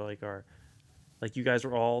Facebook as our, like you guys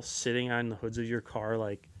were all sitting on the hoods of your car,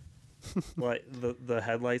 like, what the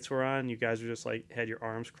headlights were on. You guys were just like had your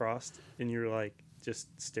arms crossed and you were like just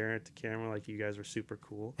staring at the camera like you guys were super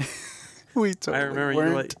cool. We totally I remember weren't.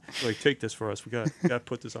 you were like take this for us. We got to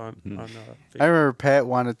put this on Facebook. I remember Pat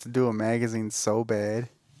wanted to do a magazine so bad.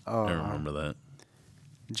 I remember that.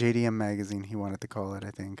 JDM magazine, he wanted to call it, I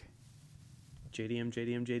think.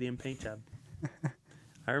 JDM paint tab.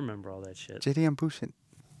 I remember all that shit. JDM bullshit.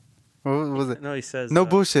 What was it? No, he says no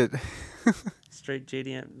bullshit. Straight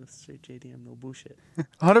JDM, no bullshit. 100%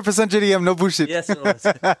 JDM, no bullshit. Yes, it was.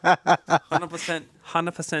 100%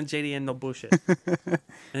 JDM, no bullshit.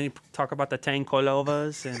 And he talk about the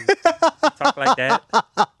Tankolovas and talk like that.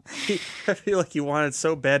 I feel like he wanted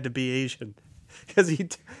so bad to be Asian because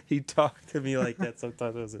he talked to me like that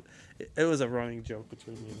sometimes. It was a running joke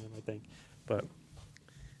between me and him, I think. But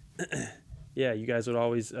yeah, you guys would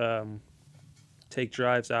always take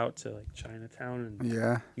drives out to like Chinatown,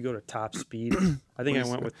 and you go to Top Speed. I think I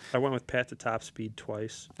went with Pat to Top Speed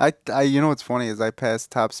twice. I you know what's funny is I pass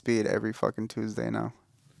Top Speed every fucking Tuesday now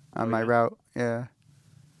on my route. Yeah.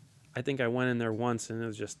 I think I went in there once, and it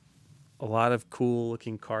was just a lot of cool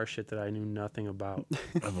looking car shit that I knew nothing about.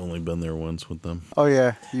 I've only been there once with them. Oh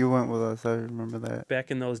yeah, you went with us. I remember that.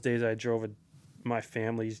 Back in those days, I drove my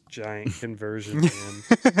family's giant conversion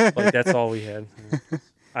van. Like that's all we had.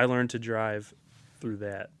 I learned to drive through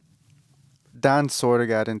that. Don sort of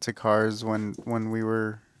got into cars when we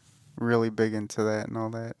were really big into that and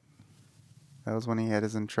all that. That was when he had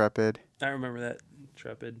his Intrepid. I remember that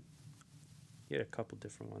Intrepid. He had a couple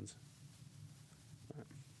different ones.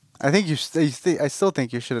 I think I still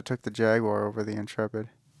think you should have took the Jaguar over the Intrepid.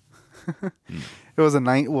 It was a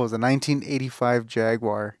 1985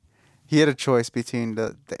 Jaguar. He had a choice between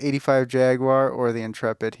the 85 Jaguar or the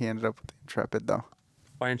Intrepid. He ended up with the Intrepid though.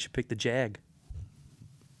 Why didn't you pick the Jag?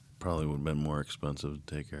 Probably would have been more expensive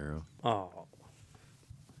to take care of. Oh.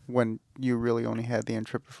 When you really only had the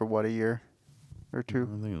Intrepid for what, a year or two?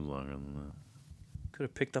 I think it was longer than that. Could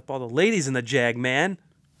have picked up all the ladies in the Jag, man.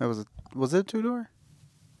 Was it a 2-door?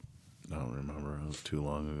 I don't remember. It was too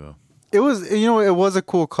long ago. It was, it was a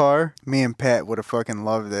cool car. Me and Pat would have fucking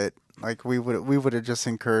loved it. Like we would have just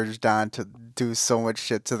encouraged Don to do so much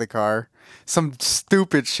shit to the car, some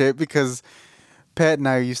stupid shit, because Pat and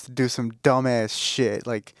I used to do some dumbass shit.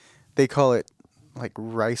 Like they call it like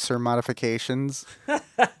ricer modifications,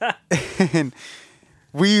 and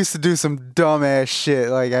we used to do some dumbass shit.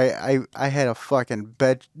 Like I had a fucking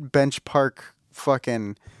bench park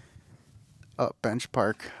fucking.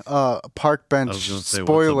 Park bench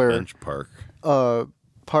spoiler. What's a bench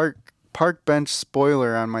park? Park bench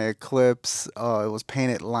spoiler on my Eclipse. It was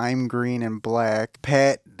painted lime green and black.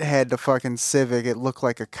 Pat had the fucking Civic. It looked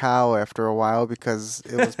like a cow after a while because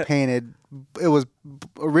it was painted. It was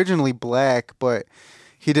originally black, but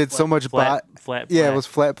he did so much flat. Yeah, it was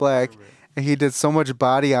flat black. And he did so much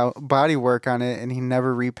body work on it, and he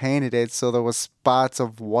never repainted it, so there was spots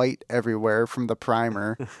of white everywhere from the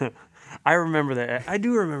primer. I remember that. I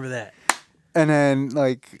do remember that. And then,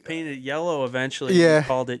 like... Painted yellow eventually. Yeah. He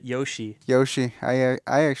called it Yoshi. Yoshi. I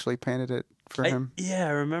actually painted it for him. Yeah, I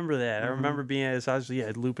remember that. Mm-hmm. I remember being at his house.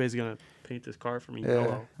 Yeah, Lupe's going to paint this car for me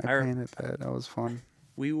yellow. I painted that. That was fun.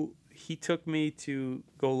 He took me to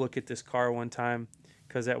go look at this car one time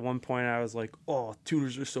because at one point I was like, oh,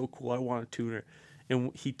 tuners are so cool. I want a tuner.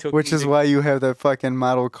 And he took Which is why you have that fucking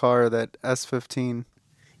model car, that S15.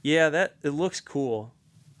 Yeah, it looks cool.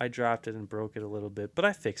 I dropped it and broke it a little bit, but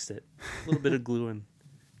I fixed it. A little bit of glue and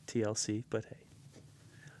TLC, but hey.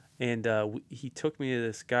 And he took me to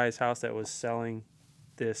this guy's house that was selling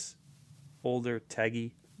this older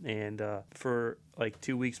Teggy. And for like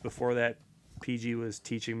 2 weeks before that, PG was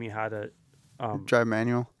teaching me how to... drive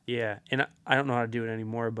manual? Yeah, and I don't know how to do it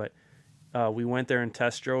anymore, but we went there and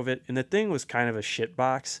test drove it. And the thing was kind of a shit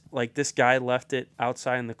box. Like this guy left it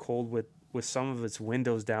outside in the cold with some of its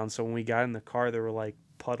windows down. So when we got in the car, there were like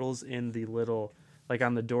puddles in the little, like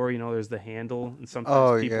on the door, there's the handle, and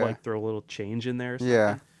sometimes people like throw a little change in there or something.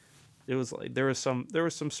 Yeah, it was like there was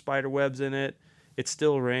some spider webs in it. It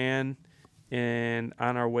still ran, and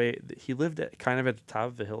on our way, he lived kind of at the top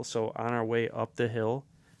of the hill, so on our way up the hill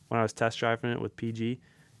when I was test driving it with PG,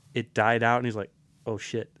 it died out, and he's like, oh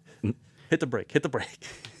shit, hit the brake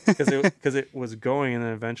because it was going, and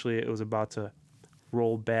then eventually it was about to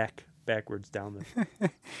roll backwards down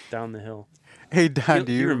the hill. Hey Don,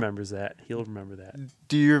 he remembers that. He'll remember that.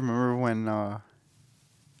 Do you remember when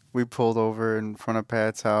we pulled over in front of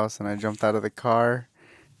Pat's house and I jumped out of the car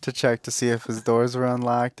to check to see if his doors were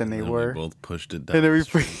unlocked, and they were. We both pushed it down. And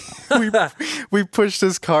then we pushed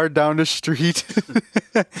his car down the street,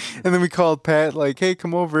 and then we called Pat like, "Hey,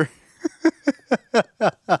 come over."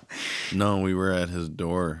 No, we were at his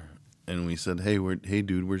door, and we said, "Hey,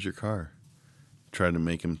 dude, where's your car?" Tried to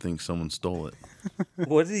make him think someone stole it.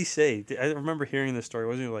 What did he say? I remember hearing this story.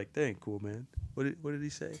 Wasn't he like, "Dang, cool, man"? What did he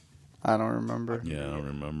say? I don't remember. Yeah, I don't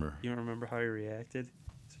remember. You don't remember how he reacted?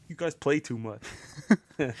 You guys play too much.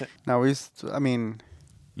 No,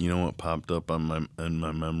 you know what popped up in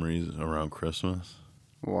my memories around Christmas?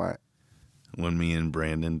 What? When me and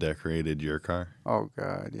Brandon decorated your car. Oh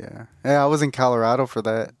God, yeah. Yeah, I was in Colorado for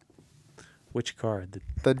that. Which car?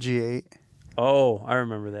 The G8. Oh, I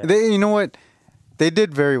remember that. You know what? They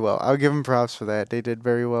did very well. I'll give them props for that. They did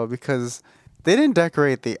very well because they didn't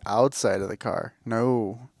decorate the outside of the car.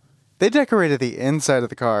 No. They decorated the inside of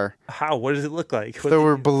the car. How? What does it look like? There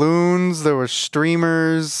were balloons. There were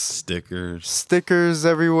streamers. Stickers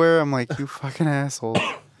everywhere. I'm like, you fucking asshole.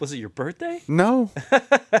 Was it your birthday? No.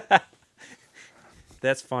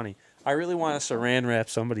 That's funny. I really want to saran wrap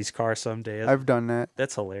somebody's car someday. I've done that.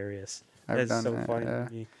 That's hilarious. I've That's done so that, funny yeah.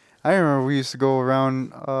 to me. I remember we used to go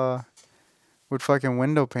around with fucking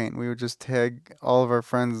window paint. We would just tag all of our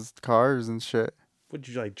friends' cars and shit. Would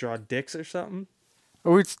you like draw dicks or something?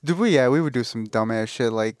 We would do some dumbass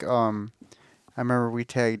shit like I remember we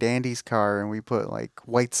tagged Andy's car and we put like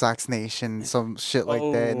White Sox Nation, some shit like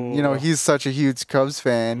that. And, you know, he's such a huge Cubs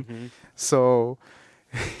fan, Mm-hmm. so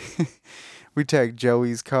we tagged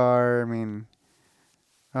Joey's car. I mean,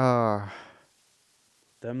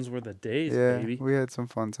 Them's were the days, yeah, baby. we had some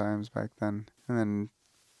fun times back then. And then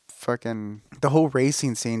fucking the whole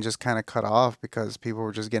racing scene just kind of cut off because people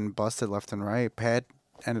were just getting busted left and right. Pat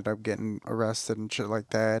ended up getting arrested and shit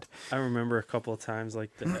like that. I remember a couple of times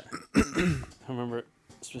like that. I remember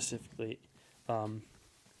specifically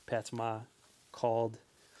Pat's ma called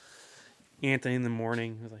Anthony in the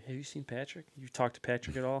morning. He was like, have you seen Patrick? You talked to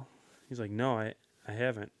Patrick at all? He's like, no, I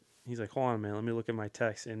haven't. He's like, hold on, man. Let me look at my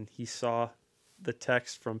text. And he saw the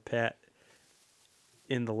text from Pat.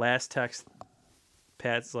 In the last text,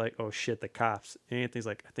 Pat's like, oh, shit, the cops. And Anthony's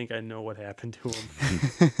like, I think I know what happened to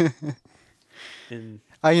him. And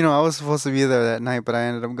I was supposed to be there that night, but I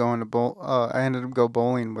ended up going to I ended up go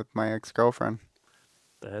bowling with my ex-girlfriend.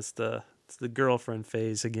 it's the girlfriend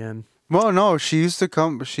phase again. Well, no, she used to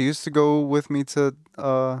come. She used to go with me to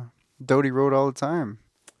Doty Road all the time.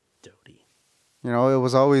 Doty. You know, it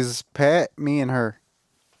was always Pat, me, and her.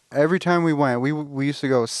 Every time we went, we used to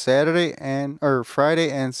go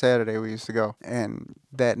Friday and Saturday. We used to go, and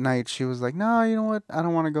that night she was like, "No, you know what? I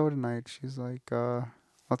don't want to go tonight." She's like,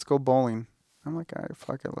 "Let's go bowling." I'm like, "All right,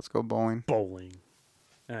 fuck it, let's go bowling." Bowling.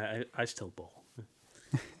 I still bowl.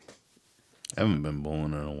 I haven't been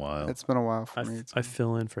bowling in a while. It's been a while for me. I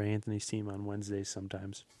fill in for Anthony's team on Wednesdays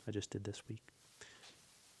sometimes. I just did this week.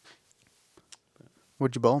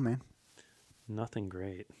 What'd you bowl, man? Nothing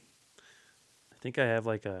great. I think I have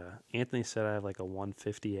Anthony said I have like a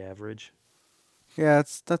 150 average. Yeah,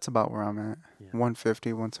 that's about where I'm at. Yeah.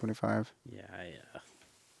 150, 175. Yeah,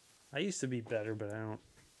 I used to be better, but I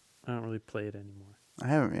don't really play it anymore. I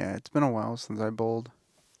haven't. Yeah, it's been a while since I bowled.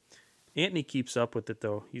 Anthony keeps up with it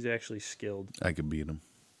though. He's actually skilled. I could beat him.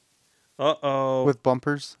 Uh-oh. With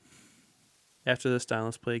bumpers. After this time,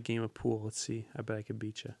 let's play a game of pool. Let's see. I bet I could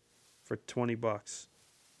beat you for $20.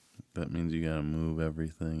 That means you gotta move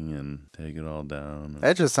everything and take it all down.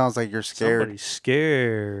 That just sounds like you're scared. Somebody's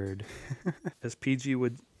scared. As PG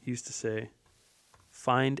would used to say,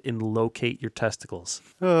 find and locate your testicles.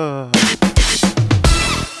 Oh,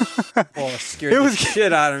 it scared the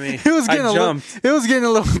shit out of me. It was getting a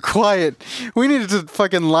little quiet. We needed to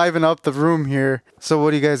fucking liven up the room here. So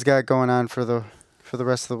what do you guys got going on for the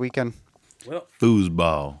rest of the weekend? Well,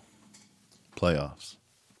 foosball playoffs.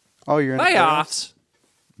 Oh, you're in the playoffs.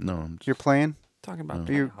 No, I'm You're playing? Talking about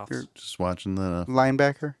You're playoffs. just watching the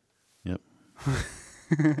linebacker? Yep.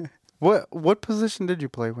 What position did you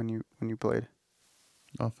play when you played?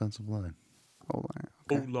 Offensive line. O-line.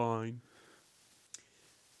 Okay. O-line.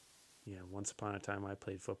 Yeah, once upon a time I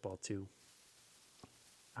played football too.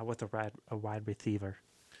 I was a wide receiver.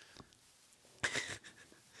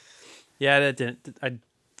 Yeah, that didn't.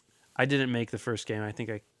 I didn't make the first game. I think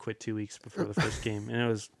I quit 2 weeks before the first game, and it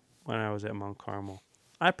was when I was at Mount Carmel.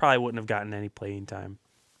 I probably wouldn't have gotten any playing time.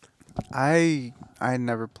 I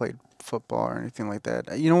never played football or anything like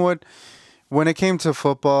that. You know what? When it came to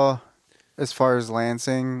football, as far as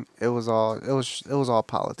Lansing, it was all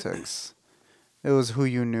politics. It was who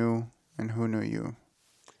you knew and who knew you.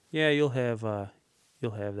 Yeah, you'll have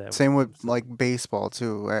that. Same with like baseball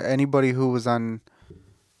too. Anybody who was on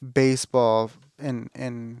baseball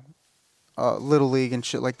in Little League and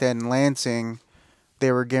shit like that in Lansing,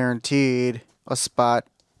 they were guaranteed a spot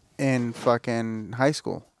in fucking high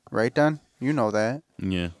school. Right, Don? You know that.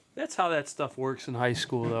 Yeah. That's how that stuff works in high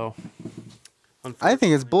school, though. I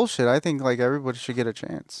think it's bullshit. I think like everybody should get a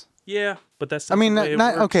chance. Yeah, but that's. I mean, the way it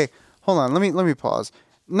not works. okay. Hold on. Let me pause.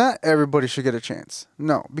 Not everybody should get a chance.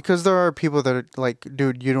 No, because there are people that are like,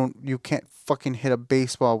 dude, you can't fucking hit a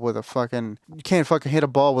baseball with a fucking, you can't fucking hit a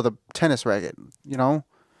ball with a tennis racket. You know.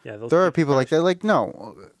 Yeah. There are people like that. Like,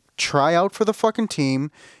 no, try out for the fucking team.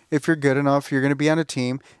 If you're good enough, you're gonna be on a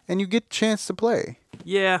team, and you get a chance to play.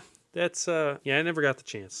 Yeah, that's. Yeah, I never got the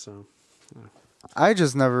chance. So. I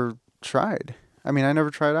just never tried. I mean, I never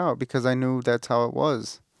tried out because I knew that's how it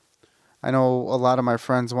was. I know a lot of my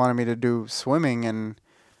friends wanted me to do swimming, and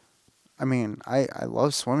I mean, I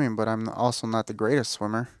love swimming, but I'm also not the greatest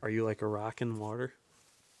swimmer. Are you like a rock in water?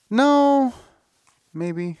 No,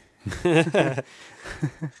 maybe.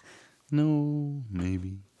 No,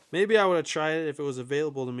 maybe. Maybe I would have tried it if it was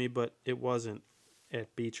available to me, but it wasn't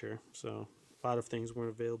at Beecher. So a lot of things weren't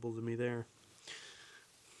available to me there.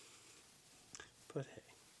 But hey.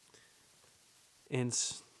 And,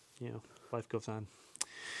 life goes on.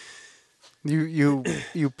 You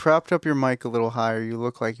propped up your mic a little higher. You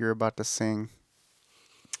look like you're about to sing.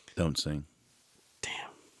 Don't sing. Damn.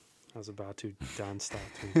 I was about to. Don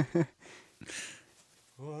stopped me.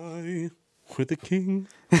 I, with the king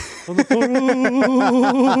on the throne.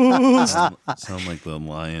 Sound like the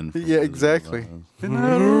lion. From Yeah, Wizard of exactly. Oz.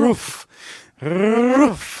 Roof.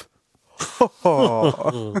 Roof.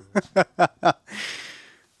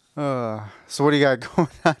 So what do you got going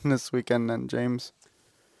on this weekend then, James?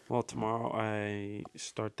 Well, tomorrow I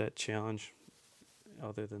start that challenge.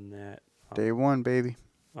 Other than that, Day one, baby.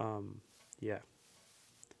 yeah.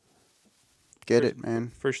 Get it,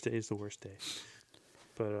 man. First day is the worst day.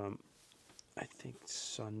 But I think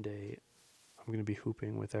Sunday I'm going to be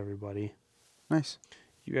hooping with everybody. Nice.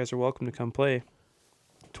 You guys are welcome to come play.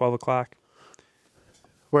 12 o'clock.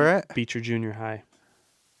 Where at? Beecher Junior High.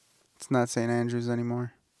 It's not St. Andrews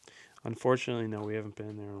anymore. Unfortunately, no, we haven't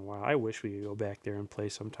been there in a while. I wish we could go back there and play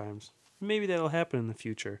sometimes. Maybe that'll happen in the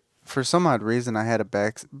future. For some odd reason, I had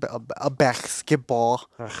a basketball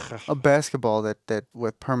that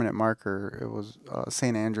with permanent marker. It was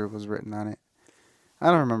St. Andrew was written on it. I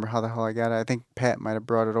don't remember how the hell I got it. I think Pat might have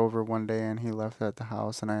brought it over one day and he left it at the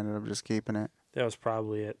house, and I ended up just keeping it. That was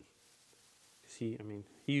probably it. He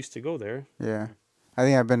used to go there. Yeah, I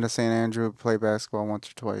think I've been to St. Andrew play basketball once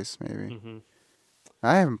or twice, maybe. Mm-hmm.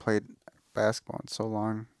 I haven't played basketball in so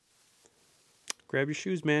long. Grab your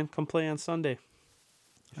shoes, man. Come play on Sunday.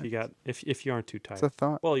 If you aren't too tired. It's a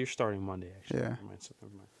thought. Well, you're starting Monday actually. Yeah. Never mind.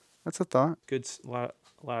 That's a thought. Good, lot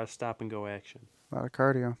of stop and go action. A lot of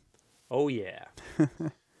cardio. Oh yeah.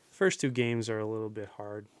 First two games are a little bit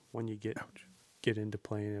hard when you get into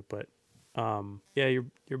playing it, but yeah,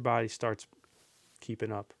 your body starts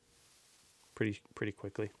keeping up pretty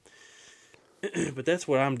quickly. But that's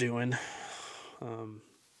what I'm doing.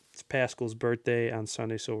 It's Pascal's birthday on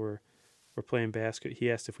Sunday, so we're playing basket.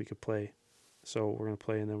 He asked if we could play, so we're gonna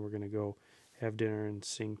play, and then we're gonna go have dinner and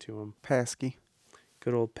sing to him. Pasky.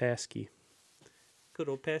 Good old Pasky. Good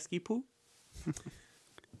old Pasky Poo.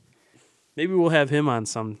 Maybe we'll have him on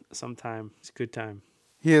sometime. It's a good time.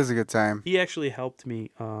 He has a good time. He actually helped me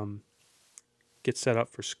get set up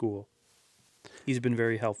for school. He's been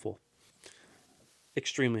very helpful.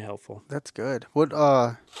 Extremely helpful. That's good. What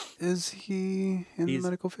is he in the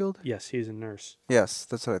medical field? Yes, he's a nurse. Yes,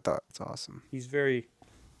 that's what I thought. It's awesome. He's very,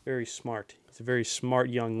 very smart. He's a very smart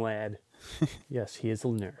young lad. Yes, he is a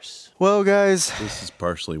nurse. Well, guys. This is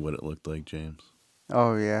partially what it looked like, James.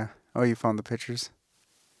 Oh yeah. Oh, you found the pictures?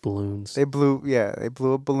 Balloons. They blew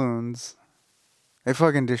up balloons. They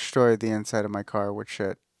fucking destroyed the inside of my car with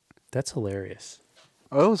shit. That's hilarious.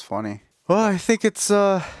 Oh, it was funny. Well, I think it's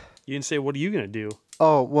You didn't say, what are you going to do?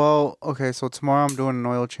 Oh, well, okay, so tomorrow I'm doing an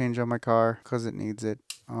oil change on my car because it needs it.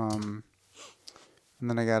 And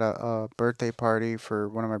then I got a birthday party for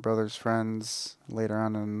one of my brother's friends later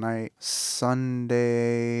on in the night.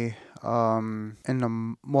 Sunday, I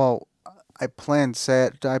plan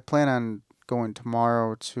on going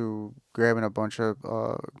tomorrow to grabbing a bunch of,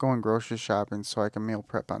 going grocery shopping so I can meal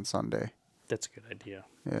prep on Sunday. That's a good idea.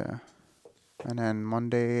 Yeah. And then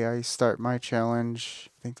Monday I start my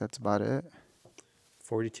challenge. I think that's about it.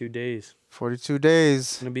 42 days. 42 days.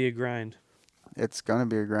 It's going to be a grind. It's going to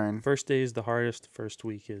be a grind. First day is the hardest. First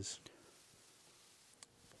week is,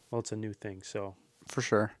 well, it's a new thing, so. For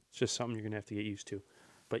sure. It's just something you're going to have to get used to.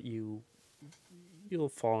 But you'll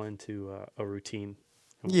fall into a routine.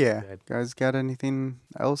 Yeah. Guys, got anything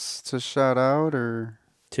else to shout out or?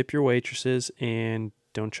 Tip your waitresses and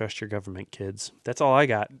don't trust your government, kids. That's all I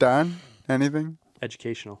got. Don, anything?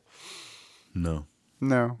 Educational. No.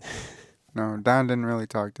 No. No, Don didn't really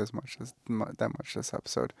talk that much this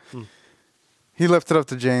episode. He left it up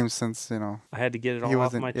to James since, I had to get it all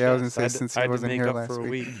off my chest. Yeah, I was going to say since he wasn't here last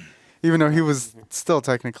week. Even though he was still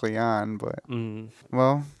technically on, but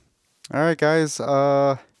well, all right, guys.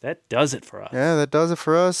 That does it for us. Yeah, that does it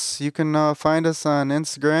for us. You can find us on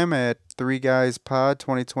Instagram at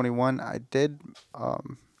 3GuysPod2021. I did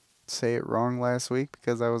say it wrong last week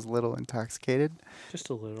because I was a little intoxicated. Just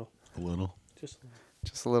a little. A little. Just a little.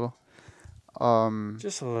 Just a little.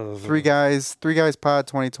 Just a little.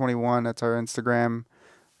 3GuysPod2021. That's our Instagram.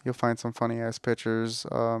 You'll find some funny ass pictures.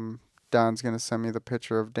 Don's gonna send me the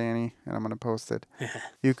picture of Danny, and I'm gonna post it.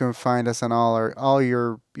 You can find us on all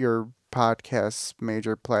your podcasts,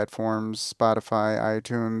 major platforms: Spotify,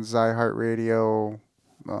 iTunes, iHeartRadio.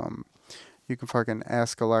 You can fucking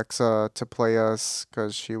ask Alexa to play us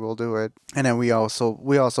because she will do it. And then we also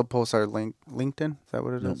post our LinkedIn. Is that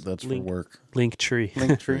what it Nope, is? that's Link. for work. Linktree.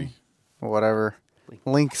 Linktree, whatever.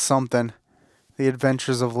 Link something. The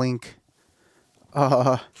Adventures of Link.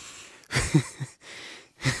 It's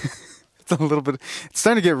a little bit. It's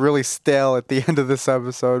starting to get really stale at the end of this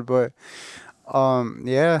episode, but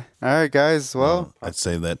yeah. All right, guys. Well, I'd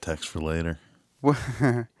save that text for later.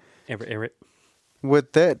 Everett.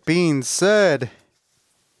 With that being said,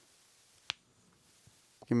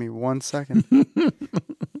 give me 1 second.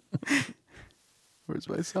 Where's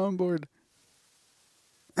my soundboard?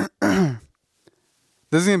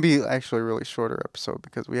 This is gonna be actually a really shorter episode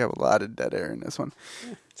because we have a lot of dead air in this one.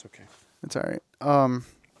 It's okay. It's all right.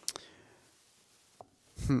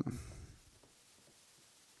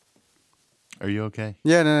 Are you okay?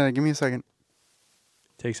 Yeah, no. Give me a second.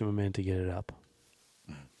 Takes him a minute to get it up.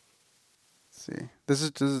 Let's see. This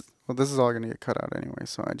is all gonna get cut out anyway,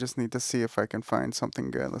 so I just need to see if I can find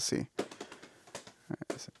something good. Let's see.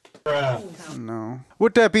 No.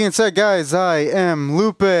 With that being said, guys, I am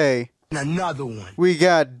Lupe. Another one. We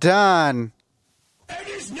got Don. And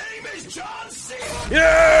his name is John C.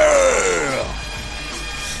 Yeah!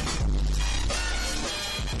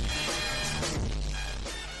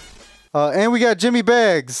 And we got Jimmy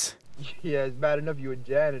Baggs. Yeah, it's bad enough you a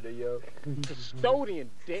janitor, yo. Custodian,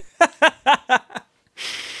 dick. I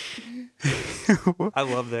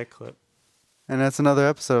love that clip. And that's another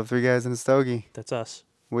episode of Three Guys in a Stogie. That's us.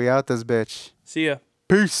 We out this bitch. See ya.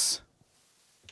 Peace.